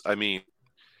these.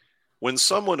 When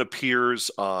someone appears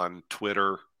on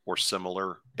Twitter or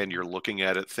similar, and you're looking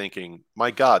at it thinking, "My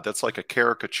God, that's like a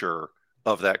caricature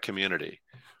of that community,"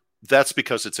 that's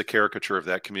because it's a caricature of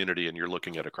that community, and you're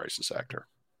looking at a crisis actor.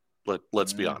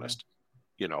 Let's be honest.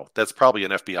 That's probably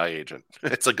an FBI agent.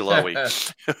 It's a glowy.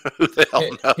 Who the hell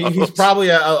knows? He's probably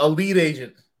a lead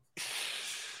agent.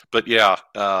 But yeah,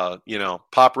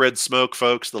 pop red smoke,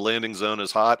 folks. The landing zone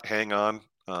is hot. Hang on.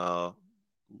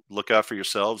 Look out for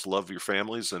yourselves. Love your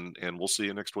families, and we'll see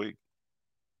you next week.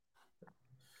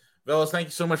 Veles, thank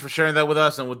you so much for sharing that with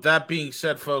us. And with that being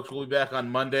said, folks, we'll be back on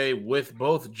Monday with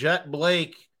both Jet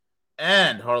Blake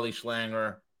and Harley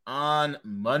Schlanger on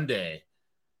Monday.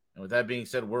 And with that being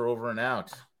said, we're over and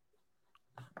out.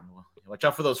 Watch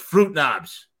out for those fruit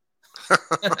knobs.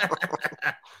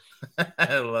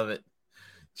 I love it.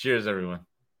 Cheers, everyone.